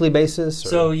on a weekly basis? Or?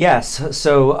 So yes,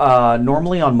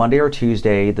 normally on Monday or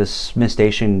Tuesday, the Smith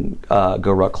Station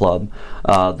Go Ruck Club,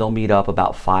 they'll meet up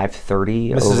about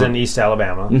 5:30. This is in East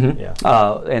Alabama. Mm-hmm. Yeah,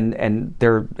 and they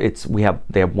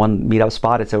have one meetup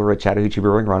spot. It's over at Chattahoochee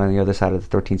Brewing Run on the other side of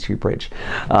the 13th Street Bridge.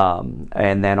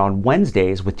 And then on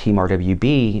Wednesdays with Team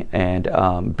RWB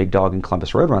and Big Dog and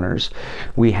Columbus Roadrunners,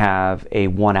 we have a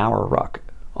 1-hour ruck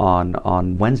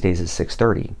on Wednesdays at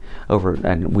 6:30 over,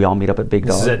 and we all meet up at Big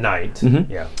Dog. This is at night.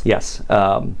 Mm-hmm. Yeah. Yes.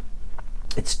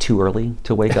 It's too early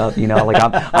to wake up, like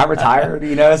I'm retired,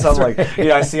 so I'm like,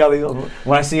 I see all these,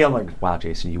 when I see them, I'm like, wow,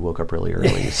 Jason, you woke up really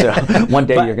early, so one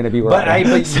day you're going to be where I am.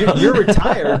 But you're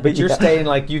retired, but you're staying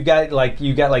you've got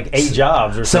 8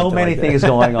 jobs or something. So many things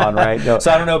going on, right? No.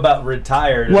 So I don't know about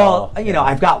retired. Well,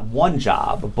 I've got one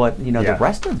job, but the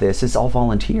rest of this is all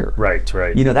volunteer. Right.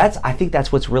 I think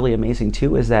that's what's really amazing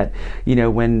too, is that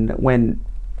when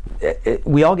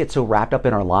we all get so wrapped up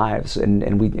in our lives,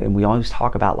 and we always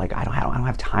talk about I don't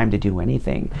have time to do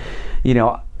anything.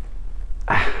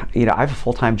 I have a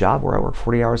full-time job where I work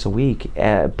 40 hours a week,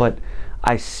 but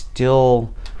I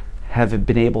still have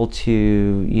been able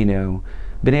to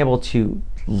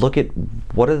look at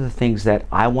what are the things that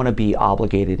I want to be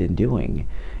obligated in doing,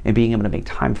 and being able to make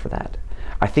time for that.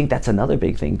 I think that's another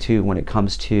big thing too when it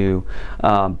comes to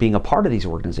being a part of these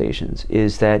organizations,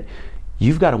 is that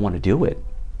you've got to want to do it.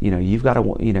 You've got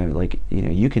to,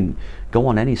 you can go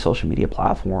on any social media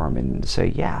platform and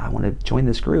say, yeah, I want to join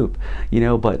this group,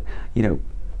 but,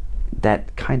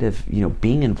 that kind of,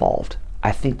 being involved,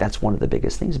 I think that's one of the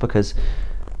biggest things, because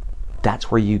that's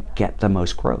where you get the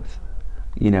most growth,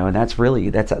 and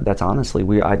that's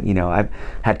honestly, I've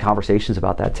had conversations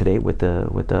about that today with the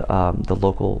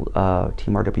local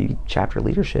Team RW chapter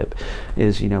leadership,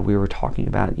 is, we were talking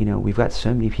about, we've got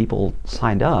so many people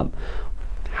signed up.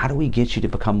 How do we get you to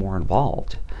become more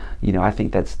involved? I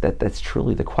think that's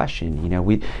truly the question.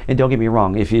 And don't get me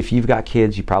wrong, if you've got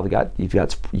kids, you've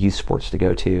got youth sports to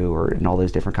go to, and all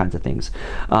those different kinds of things.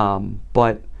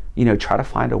 But try to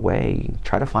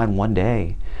find one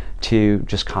day to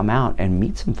just come out and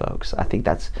meet some folks. I think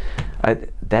that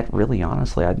really,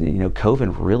 honestly,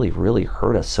 COVID really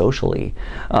hurt us socially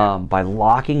by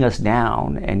locking us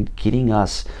down and getting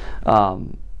us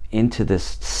into this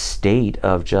state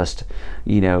of just,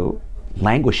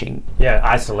 languishing. Yeah,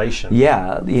 isolation.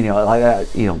 Yeah,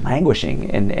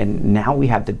 languishing, and now we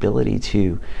have the ability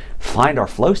to find our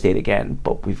flow state again,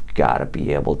 but we've got to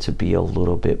be able to be a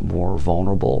little bit more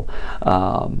vulnerable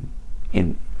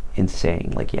in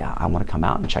saying, I want to come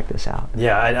out and check this out.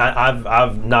 Yeah,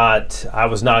 I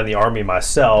was not in the Army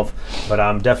myself, but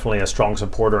I'm definitely a strong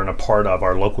supporter and a part of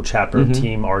our local chapter of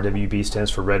Team RWB, stands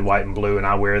for Red, White, and Blue, and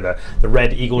I wear the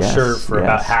Red Eagle shirt for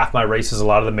about half my races, a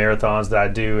lot of the marathons that I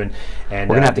do, and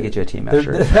we're gonna have to get you a team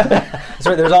shirt.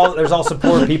 So there's all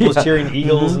support, people's cheering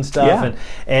Eagles and stuff,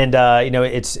 and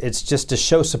it's just to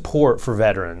show support for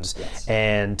veterans,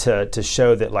 and to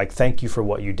show that thank you for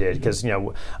what you did, because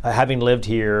having lived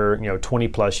here 20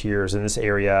 plus years in this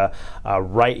area,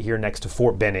 right here next to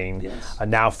Fort Benning,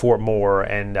 now Fort Moore,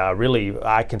 and really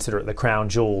I consider it the crown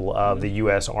jewel of the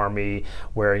U.S. Army,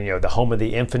 where the home of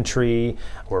the infantry,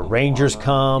 where Rangers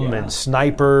come, and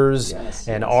snipers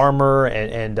and armor,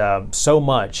 and so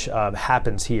much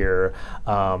happens here.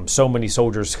 So many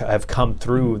soldiers have come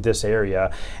through this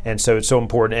area, and so it's so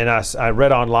important. And I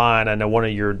read online, I know one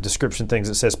of your description things,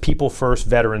 that says people first,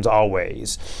 veterans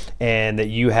always, and that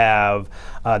you have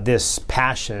this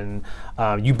passion.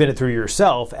 You've been it through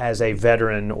yourself as a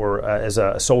veteran or as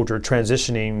a soldier,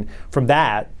 transitioning from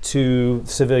that to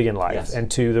civilian life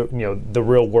and to the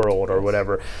real world or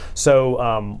whatever.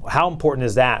 So how important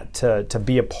is that to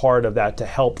be a part of that, to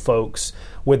help folks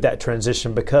with that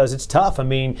transition, because it's tough. I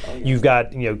mean, you've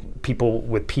got people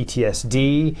with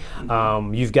PTSD.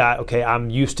 You've got I'm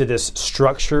used to this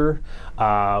structure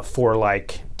for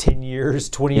 10 years,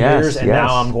 20 years, and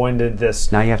now I'm going to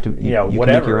this. Now you have to, you whatever. can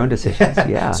make your own decisions.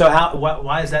 Yeah. So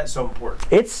why is that so important?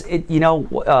 Because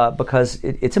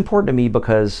it's important to me,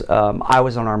 because I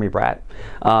was an Army brat,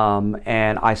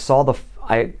 and I saw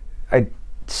I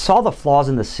saw the flaws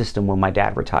in the system when my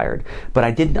dad retired, but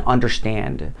I didn't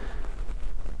understand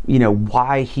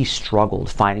why he struggled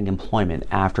finding employment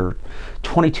after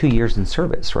 22 years in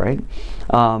service, right?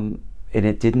 And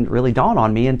it didn't really dawn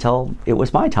on me until it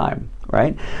was my time,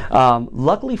 right?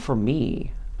 Luckily for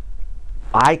me,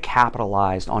 I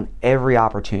capitalized on every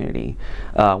opportunity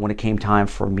when it came time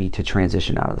for me to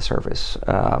transition out of the service.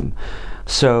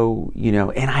 So,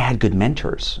 and I had good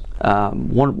mentors.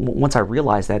 Once I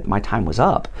realized that my time was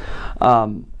up,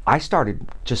 I started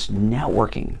just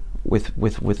networking with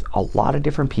a lot of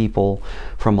different people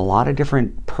from a lot of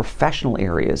different professional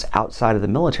areas outside of the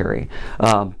military,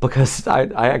 because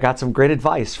I got some great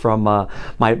advice from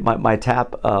my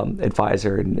TAP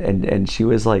advisor, and she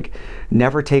was like,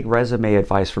 never take resume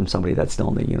advice from somebody that's still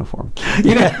in the uniform.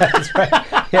 That's right.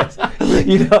 Yes.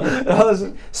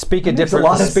 Speaks a different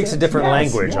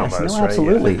language, yes, almost. No,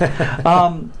 absolutely.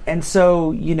 Right? And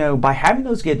so, by having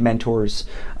those good mentors,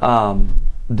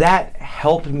 that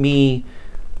helped me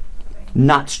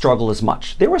not struggle as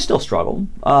much. There was still struggle,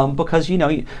 because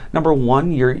number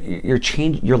one, your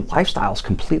lifestyle is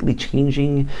completely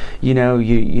changing.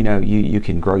 You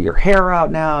can grow your hair out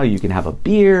now. You can have a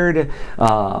beard.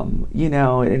 And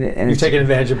you've taken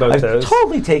advantage of both those. I've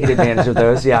totally taken advantage of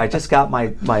those. Yeah, I just got my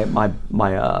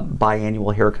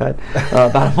biannual haircut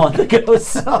about a month ago.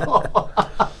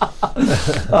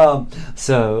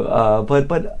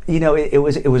 But it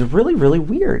was really, really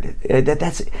weird. And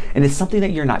it's something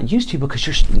that you're not used to, because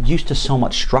you're used to so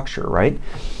much structure, right?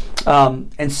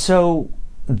 And so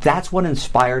that's what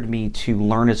inspired me to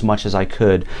learn as much as I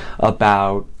could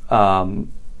about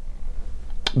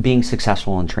being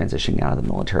successful in transitioning out of the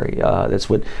military. That's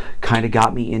what kind of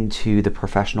got me into the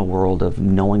professional world of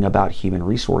knowing about human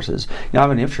resources.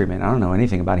 I'm an infantryman. I don't know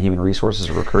anything about human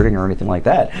resources or recruiting or anything like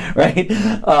that, right?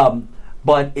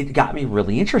 But it got me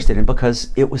really interested in, because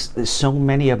it was so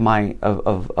many of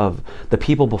of the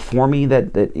people before me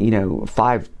that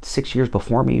 5-6 years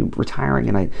before me retiring,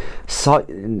 and I saw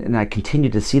and I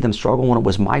continued to see them struggle when it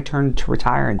was my turn to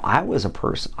retire. And I was the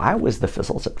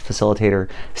facilitator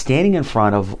standing in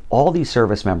front of all these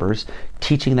service members,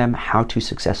 teaching them how to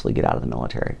successfully get out of the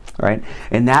military, right?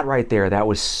 And that right there,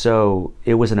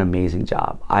 it was an amazing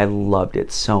job. I loved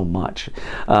it so much,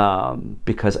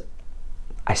 because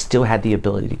I still had the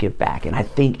ability to give back. And I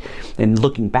think, in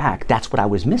looking back, that's what I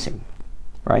was missing,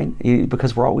 right?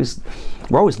 Because we're always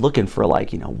looking for,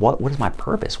 what is my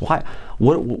purpose?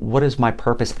 What is my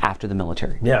purpose after the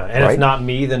military? Yeah, and right? If not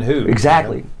me, then who?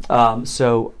 Exactly.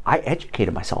 So I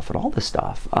educated myself in all this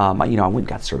stuff. I went and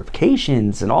got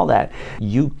certifications and all that.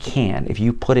 You can, if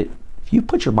you put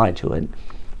your mind to it,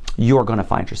 you're going to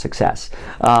find your success.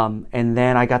 And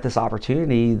then I got this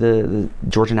opportunity. The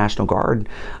Georgia National Guard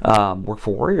Work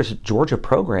for Warriors Georgia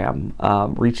program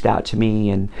reached out to me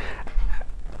and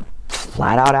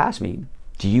flat out asked me,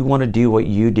 do you want to do what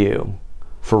you do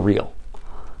for real?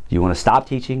 Do you want to stop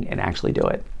teaching and actually do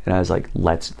it? And I was like,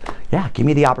 give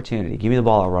me the opportunity. Give me the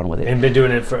ball, I'll run with it. And been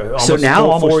doing it for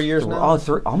almost 4 years now?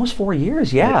 Almost 4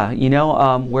 years, yeah.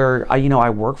 Where I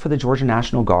work for the Georgia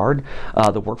National Guard.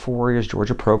 The Work for Warriors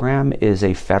Georgia program is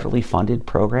a federally funded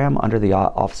program under the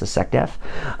Office of SecDef,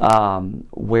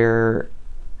 where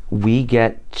we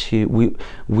get to,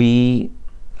 we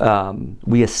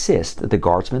assist the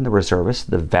guardsmen, the reservists,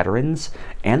 the veterans,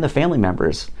 and the family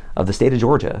members of the state of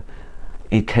Georgia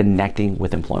in connecting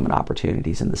with employment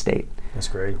opportunities in the state. That's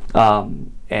great.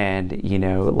 And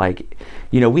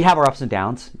we have our ups and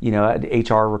downs.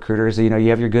 HR recruiters, you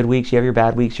have your good weeks, you have your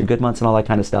bad weeks, your good months, and all that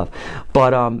kind of stuff.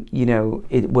 But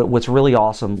what's really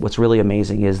awesome, what's really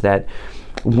amazing is that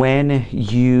when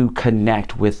you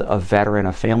connect with a veteran,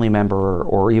 a family member,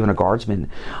 or even a guardsman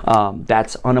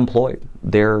that's unemployed,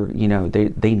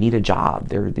 they need a job.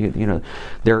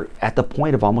 They're at the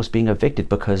point of almost being evicted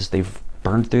because they've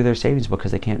burned through their savings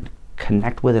because they can't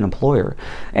connect with an employer,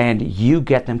 and you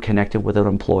get them connected with an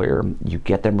employer. You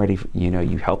get them ready.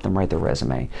 You help them write their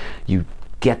resume. You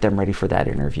get them ready for that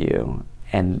interview,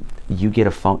 and you get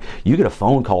a phone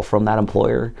call from that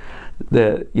employer.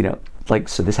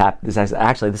 This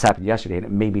happened yesterday, and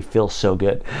it made me feel so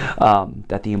good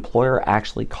that the employer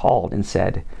actually called and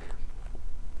said,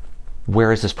 "Where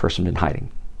has this person been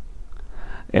hiding?"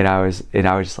 And I was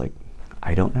just like,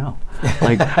 I don't know.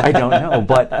 I don't know.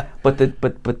 But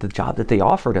the job that they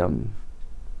offered him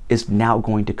is now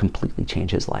going to completely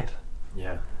change his life.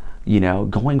 Yeah.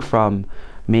 Going from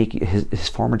making his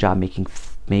former job making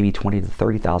maybe $20,000 to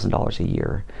 $30,000 a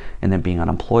year, and then being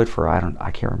unemployed for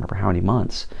I can't remember how many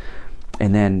months,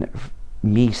 and then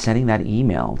me sending that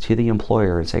email to the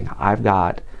employer and saying, I've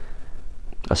got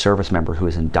a service member who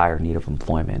is in dire need of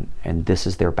employment, and this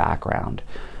is their background.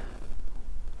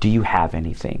 Do you have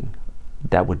anything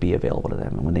that would be available to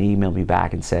them? And when they emailed me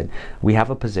back and said, we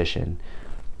have a position,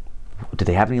 do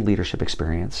they have any leadership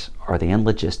experience? Are they in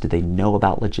logistics? Do they know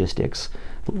about logistics?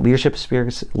 Leadership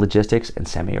experience, logistics, and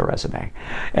send me a resume.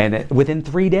 And within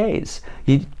 3 days,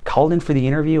 he called in for the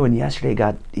interview, and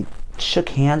yesterday he shook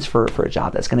hands for a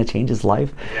job that's going to change his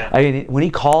life. Yeah. I mean, when he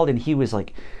called and he was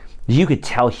like, you could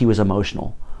tell he was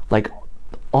emotional, like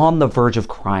on the verge of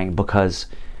crying, because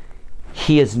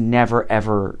he has never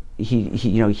ever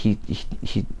he's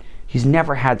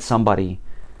never had somebody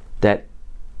that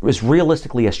was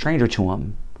realistically a stranger to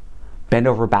him bend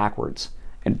over backwards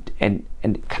and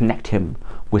connect him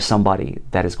with somebody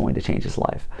that is going to change his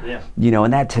life. Yeah.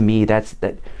 And that, to me,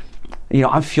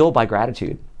 I'm fueled by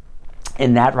gratitude.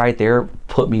 And that right there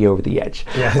put me over the edge.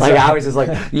 Yeah, like, I was just like,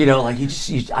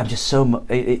 I'm just so,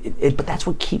 but that's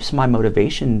what keeps my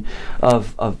motivation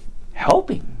of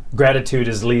helping. Gratitude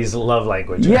is Lee's love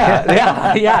language.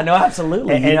 Yeah, no,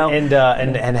 absolutely.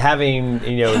 And having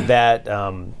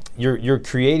that you're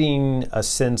creating a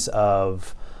sense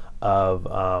of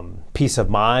peace of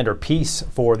mind or peace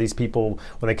for these people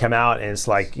when they come out, and it's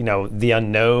like the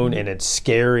unknown, and it's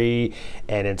scary,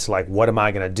 and it's like, what am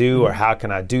I going to do, or how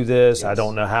can I do this? Yes. I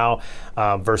don't know how.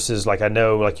 Versus, like, I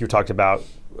know, like you talked about.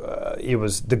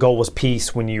 The goal was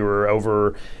peace when you were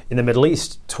over in the Middle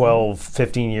East 12,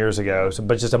 15 years ago.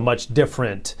 But just a much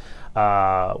different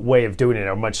way of doing it,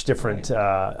 or much different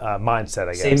mindset,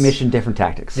 I guess. Same mission, different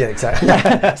tactics. Yeah, exactly.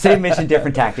 Same mission,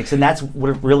 different tactics, and that's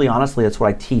what, really, honestly, that's what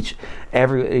I teach.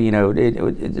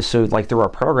 So like through our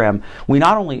program, we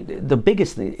not only, the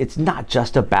biggest thing, it's not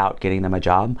just about getting them a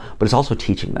job, but it's also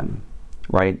teaching them.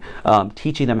 Right?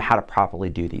 Teaching them how to properly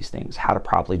do these things, how to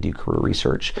properly do career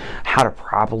research, how to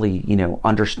properly,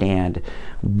 understand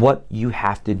what you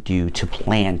have to do to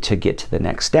plan to get to the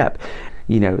next step.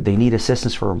 They need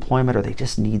assistance for employment, or they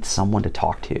just need someone to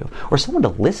talk to, or someone to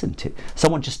listen to,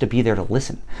 someone just to be there to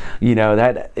listen.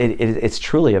 It's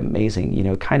truly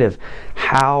amazing, kind of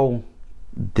how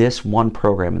this one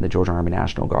program in the Georgia Army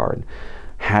National Guard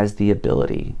has the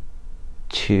ability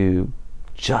to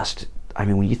just,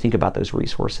 when you think about those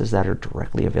resources that are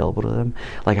directly available to them,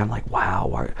 like, I'm like,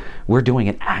 wow, we're doing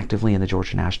it actively in the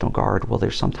Georgia National Guard. Well,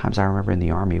 there's sometimes, I remember in the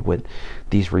Army, when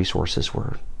these resources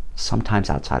were sometimes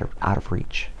out of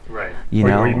reach. Right.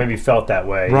 Or you maybe felt that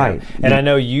way. Right. And I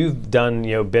know you've done,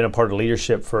 been a part of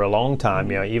leadership for a long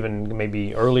time, even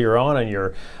maybe earlier on in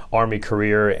your Army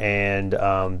career, and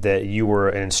that you were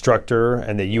an instructor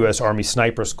in the U.S. Army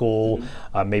Sniper School,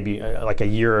 maybe like a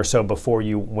year or so before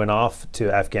you went off to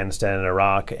Afghanistan and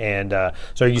Iraq. And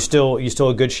so are you still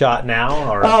a good shot now?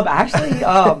 Or?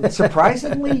 Actually,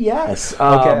 surprisingly, yes. Okay,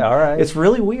 all right. It's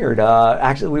really weird.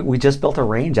 Actually, we just built a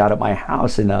range out at my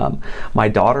house, and my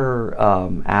daughter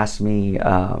asked me,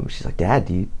 she's like, Dad,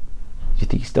 do you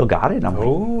think you still got it? And I'm like,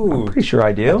 I'm pretty sure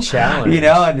I do. A challenge.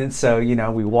 And so,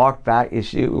 we walked back,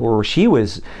 she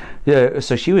was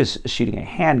shooting a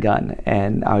handgun,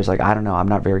 and I was like, I don't know, I'm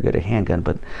not very good at handgun,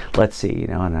 but let's see,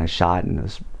 and I shot, and it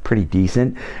was pretty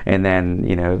decent. And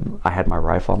then, I had my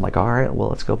rifle. I'm like, all right, well,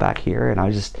 let's go back here. And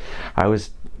I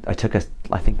took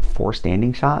I think 4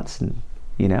 standing shots, and,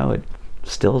 it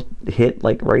still hit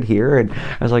like right here, and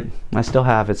I was like, I still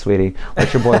have it, sweetie.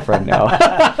 Let your boyfriend know.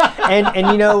 and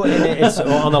it's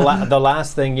on the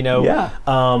last thing,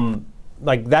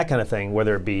 like that kind of thing,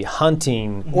 whether it be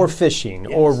hunting or fishing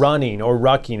or running or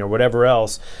rucking or whatever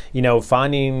else,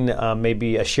 finding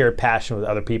maybe a shared passion with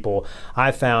other people.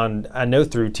 I know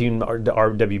through Team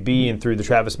RWB and through the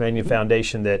Travis Manion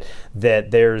Foundation that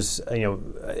there's,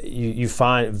 you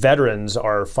find veterans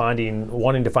are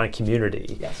wanting to find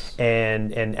community. Yes.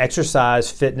 And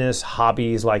exercise, fitness,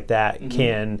 hobbies like that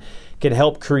can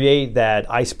help create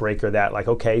that icebreaker that, like,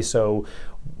 okay, so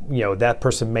that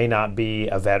person may not be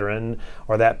a veteran,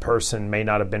 or that person may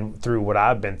not have been through what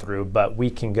I've been through, but we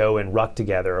can go and ruck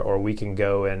together, or we can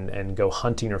go and go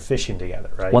hunting or fishing together,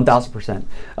 right?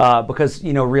 1,000%. Because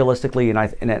realistically, and I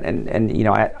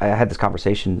had this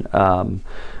conversation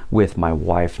with my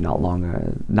wife not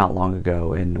long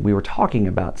ago, and we were talking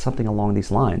about something along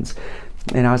these lines.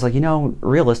 And I was like,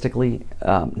 realistically,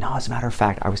 no, as a matter of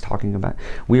fact,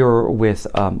 we were with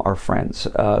our friends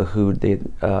who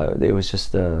it was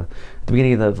just the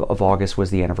beginning of August was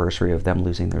the anniversary of them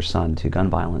losing their son to gun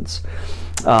violence.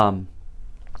 And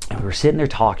we were sitting there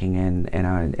talking,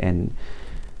 and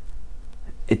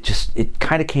it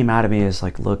kind of came out of me as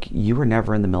like, look, you were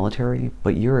never in the military,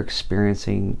 but you're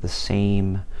experiencing the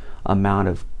same amount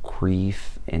of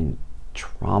grief and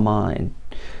trauma and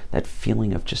that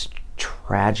feeling of just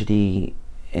tragedy,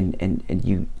 and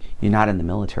you're not in the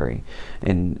military.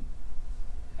 And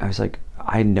I was like,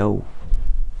 I know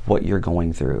what you're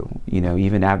going through,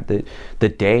 even at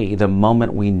the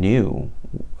moment we knew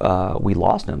we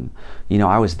lost him,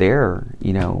 I was there,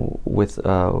 with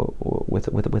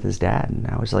his dad, and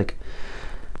I was like,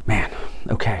 man,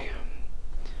 okay,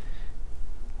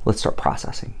 let's start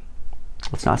processing.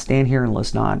 Let's not stand here and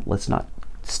let's not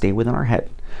stay within our head.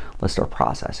 Let's start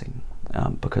processing,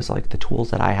 because like the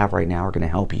tools that I have right now are going to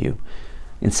help you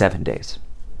in 7 days.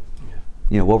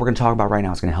 What we're going to talk about right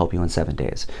now is going to help you in 7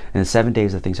 days. And in 7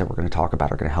 days, the things that we're going to talk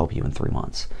about are going to help you in 3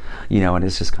 months. And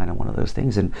it's just kind of one of those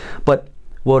things. But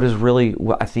what is really,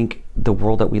 I think the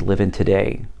world that we live in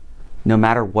today, no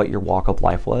matter what your walk of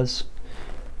life was,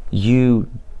 you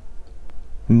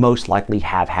most likely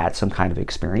have had some kind of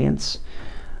experience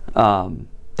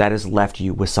that has left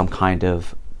you with some kind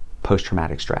of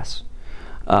post-traumatic stress,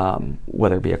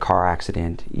 whether it be a car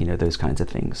accident, those kinds of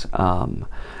things.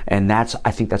 And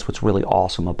I think that's what's really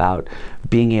awesome about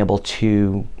being able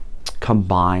to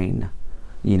combine,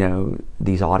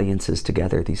 these audiences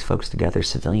together, these folks together,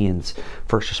 civilians,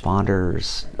 first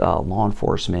responders, law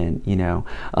enforcement,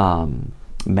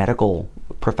 medical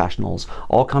professionals,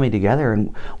 all coming together,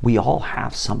 and we all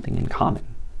have something in common.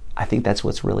 I think that's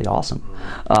what's really awesome.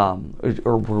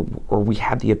 Or we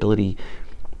have the ability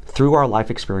through our life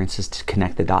experiences to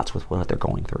connect the dots with what they're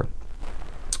going through.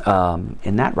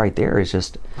 And that right there is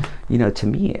just, to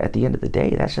me, at the end of the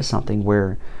day, that's just something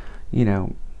where,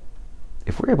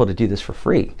 if we're able to do this for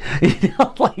free,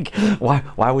 like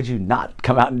why would you not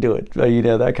come out and do it?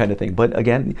 That kind of thing. But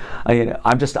again,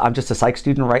 I'm just a psych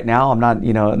student right now. I'm not,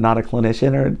 not a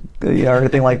clinician or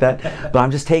anything like that. But I'm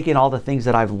just taking all the things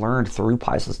that I've learned through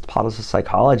positive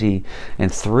psychology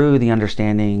and through the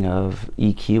understanding of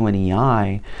EQ and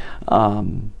EI,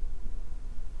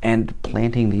 and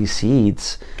planting these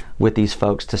seeds with these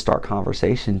folks to start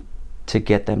conversation, to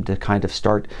get them to kind of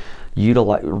start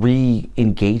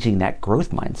re-engaging that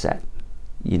growth mindset,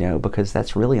 because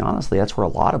that's really, honestly, that's where a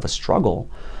lot of us struggle.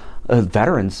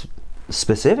 Veterans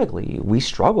specifically, we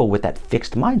struggle with that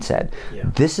fixed mindset. Yeah.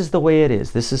 This is the way it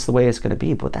is. This is the way it's going to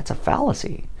be. But that's a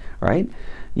fallacy, right?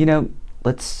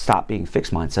 Let's stop being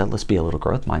fixed mindset. Let's be a little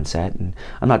growth mindset. And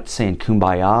I'm not saying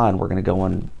kumbaya and we're going to go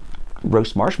and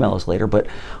roast marshmallows later, but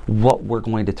what we're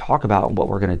going to talk about and what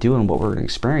we're going to do and what we're going to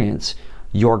experience,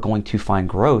 you're going to find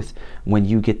growth when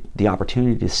you get the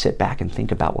opportunity to sit back and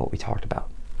think about what we talked about.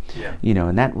 Yeah.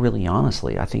 And that really,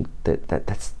 honestly, I think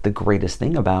that's the greatest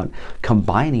thing about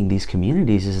combining these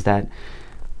communities, is that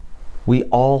we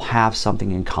all have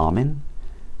something in common,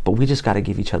 but we just got to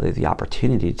give each other the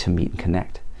opportunity to meet and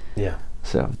connect. Yeah.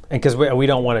 So, and because we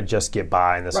don't want to just get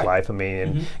by in this life. I mean,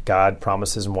 and God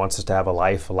promises and wants us to have a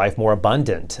life more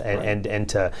abundant, and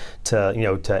to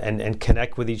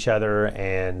connect with each other,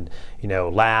 and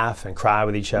laugh and cry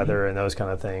with each other, and those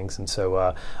kind of things. And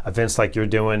so events like you're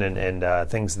doing, and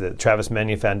things that Travis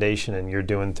Menu Foundation and you're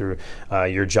doing through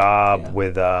your job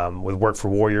with Work for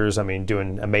Warriors. I mean,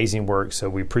 doing amazing work. So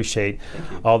we appreciate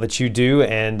all that you do,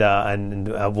 and I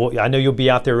know you'll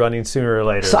be out there running sooner or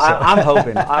later. So. I'm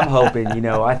hoping.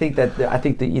 I think that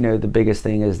the biggest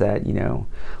thing is that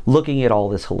looking at all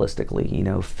this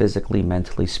holistically, physically,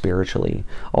 mentally, spiritually,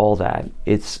 all that.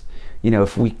 It's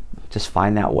if we just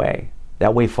find that way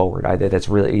forward, that's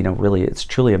really really, it's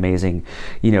truly amazing.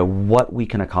 What we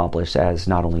can accomplish as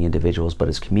not only individuals but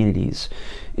as communities,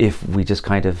 if we just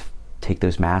kind of take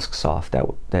those masks off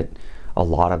that a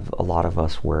lot of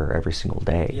us wear every single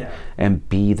day, and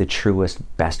be the truest,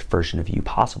 best version of you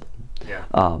possible.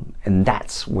 Yeah. And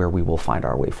that's where we will find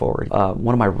our way forward.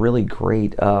 One of my really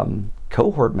great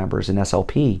cohort members in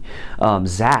SLP,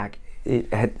 Zach,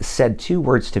 had said 2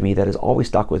 words to me that has always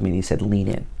stuck with me. And he said, lean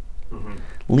in. Mm-hmm.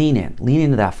 Lean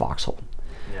into that foxhole.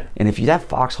 Yeah. And if that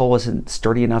foxhole isn't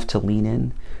sturdy enough to lean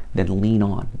in, then lean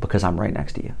on, because I'm right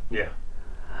next to you. Yeah.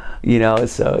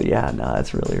 So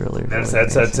it's really, really,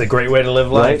 that's a great way to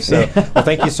live life. Right? So, well,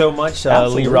 thank you so much,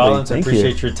 Lee Rollins. I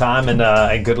appreciate your time,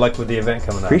 and good luck with the event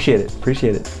coming up.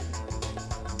 Appreciate it.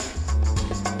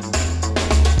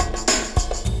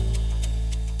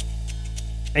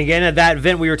 Again, at that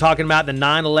event, we were talking about the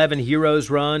 9/11 Heroes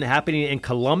Run happening in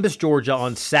Columbus, Georgia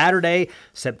on Saturday,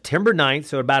 September 9th.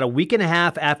 So about a week and a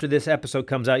half after this episode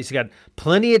comes out. You've got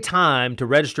plenty of time to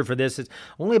register for this. It's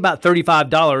only about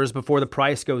 $35 before the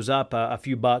price goes up a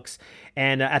few bucks.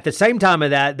 And at the same time of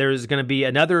that, there's going to be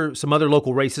some other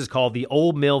local races called the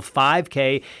Old Mill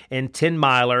 5K and 10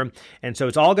 miler. And so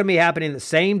it's all going to be happening the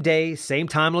same day, same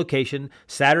time, location,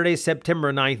 Saturday,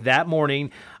 September 9th, that morning,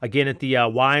 again at the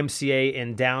YMCA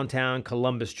in downtown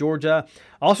Columbus, Georgia.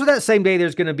 Also that same day,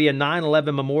 there's going to be a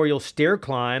 9/11 memorial stair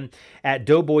climb at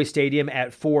Doughboy Stadium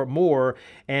at Fort Moore.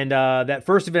 And that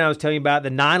first event I was telling you about,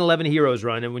 the 9/11 Heroes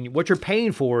Run. And what you're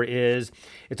paying for is,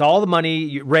 it's all the money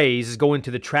you raise is going to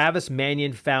the Travis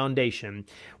Manion Foundation,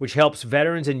 which helps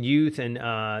veterans and youth. And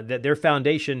that their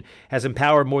foundation has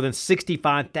empowered more than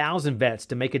 65,000 vets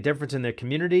to make a difference in their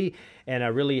community, and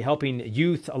really helping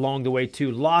youth along the way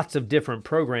too. Lots of different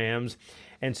programs.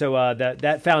 And so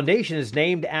that foundation is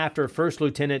named after First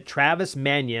Lieutenant Travis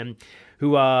Manion,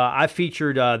 who I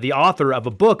featured the author of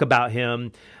a book about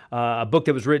him, a book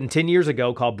that was written 10 years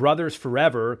ago called Brothers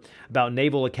Forever, about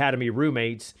Naval Academy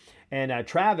roommates. And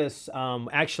Travis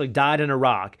actually died in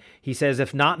Iraq. He says,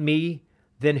 "If not me,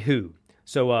 then who?"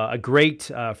 So a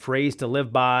great phrase to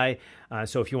live by.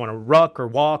 So if you want to ruck or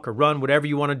walk or run, whatever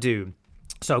you want to do.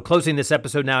 So closing this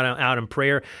episode now out in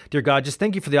prayer, dear God, just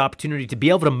thank you for the opportunity to be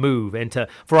able to move, and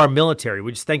for our military.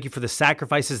 We just thank you for the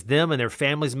sacrifices them and their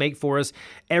families make for us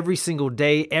every single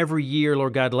day, every year.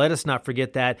 Lord God, let us not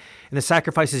forget that, and the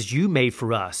sacrifices you made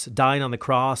for us, dying on the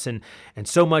cross, and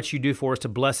so much you do for us to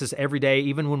bless us every day,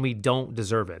 even when we don't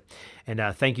deserve it. And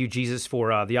thank you, Jesus,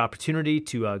 for the opportunity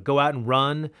to go out and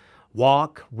run,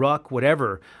 walk, ruck,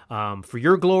 whatever, for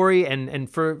your glory and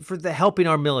for the helping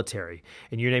our military.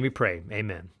 In your name we pray.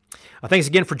 Amen. Thanks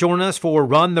again for joining us for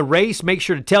Run the Race. Make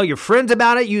sure to tell your friends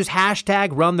about it. Use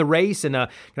hashtag Run the Race. And going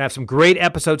to have some great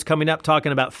episodes coming up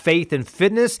talking about faith and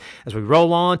fitness as we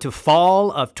roll on to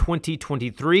fall of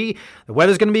 2023. The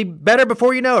weather's going to be better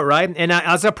before you know it, right? And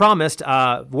as I promised,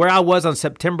 where I was on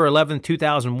September 11th,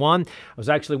 2001, I was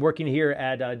actually working here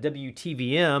at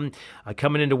WTVM,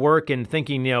 coming into work and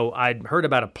thinking, I'd heard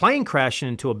about a plane crashing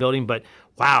into a building, but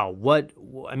wow,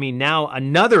 now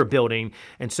another building.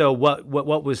 And so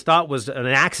what was thought was an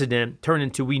accident turned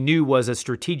into, we knew was a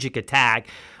strategic attack.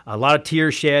 A lot of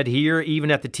tears shed here,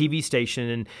 even at the TV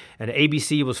station, and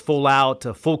ABC was full out,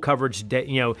 full coverage,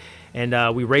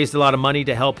 and we raised a lot of money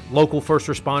to help local first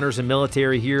responders and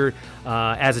military here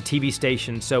as a TV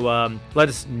station. So let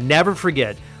us never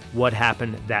forget what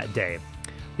happened that day.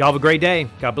 Y'all have a great day.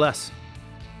 God bless.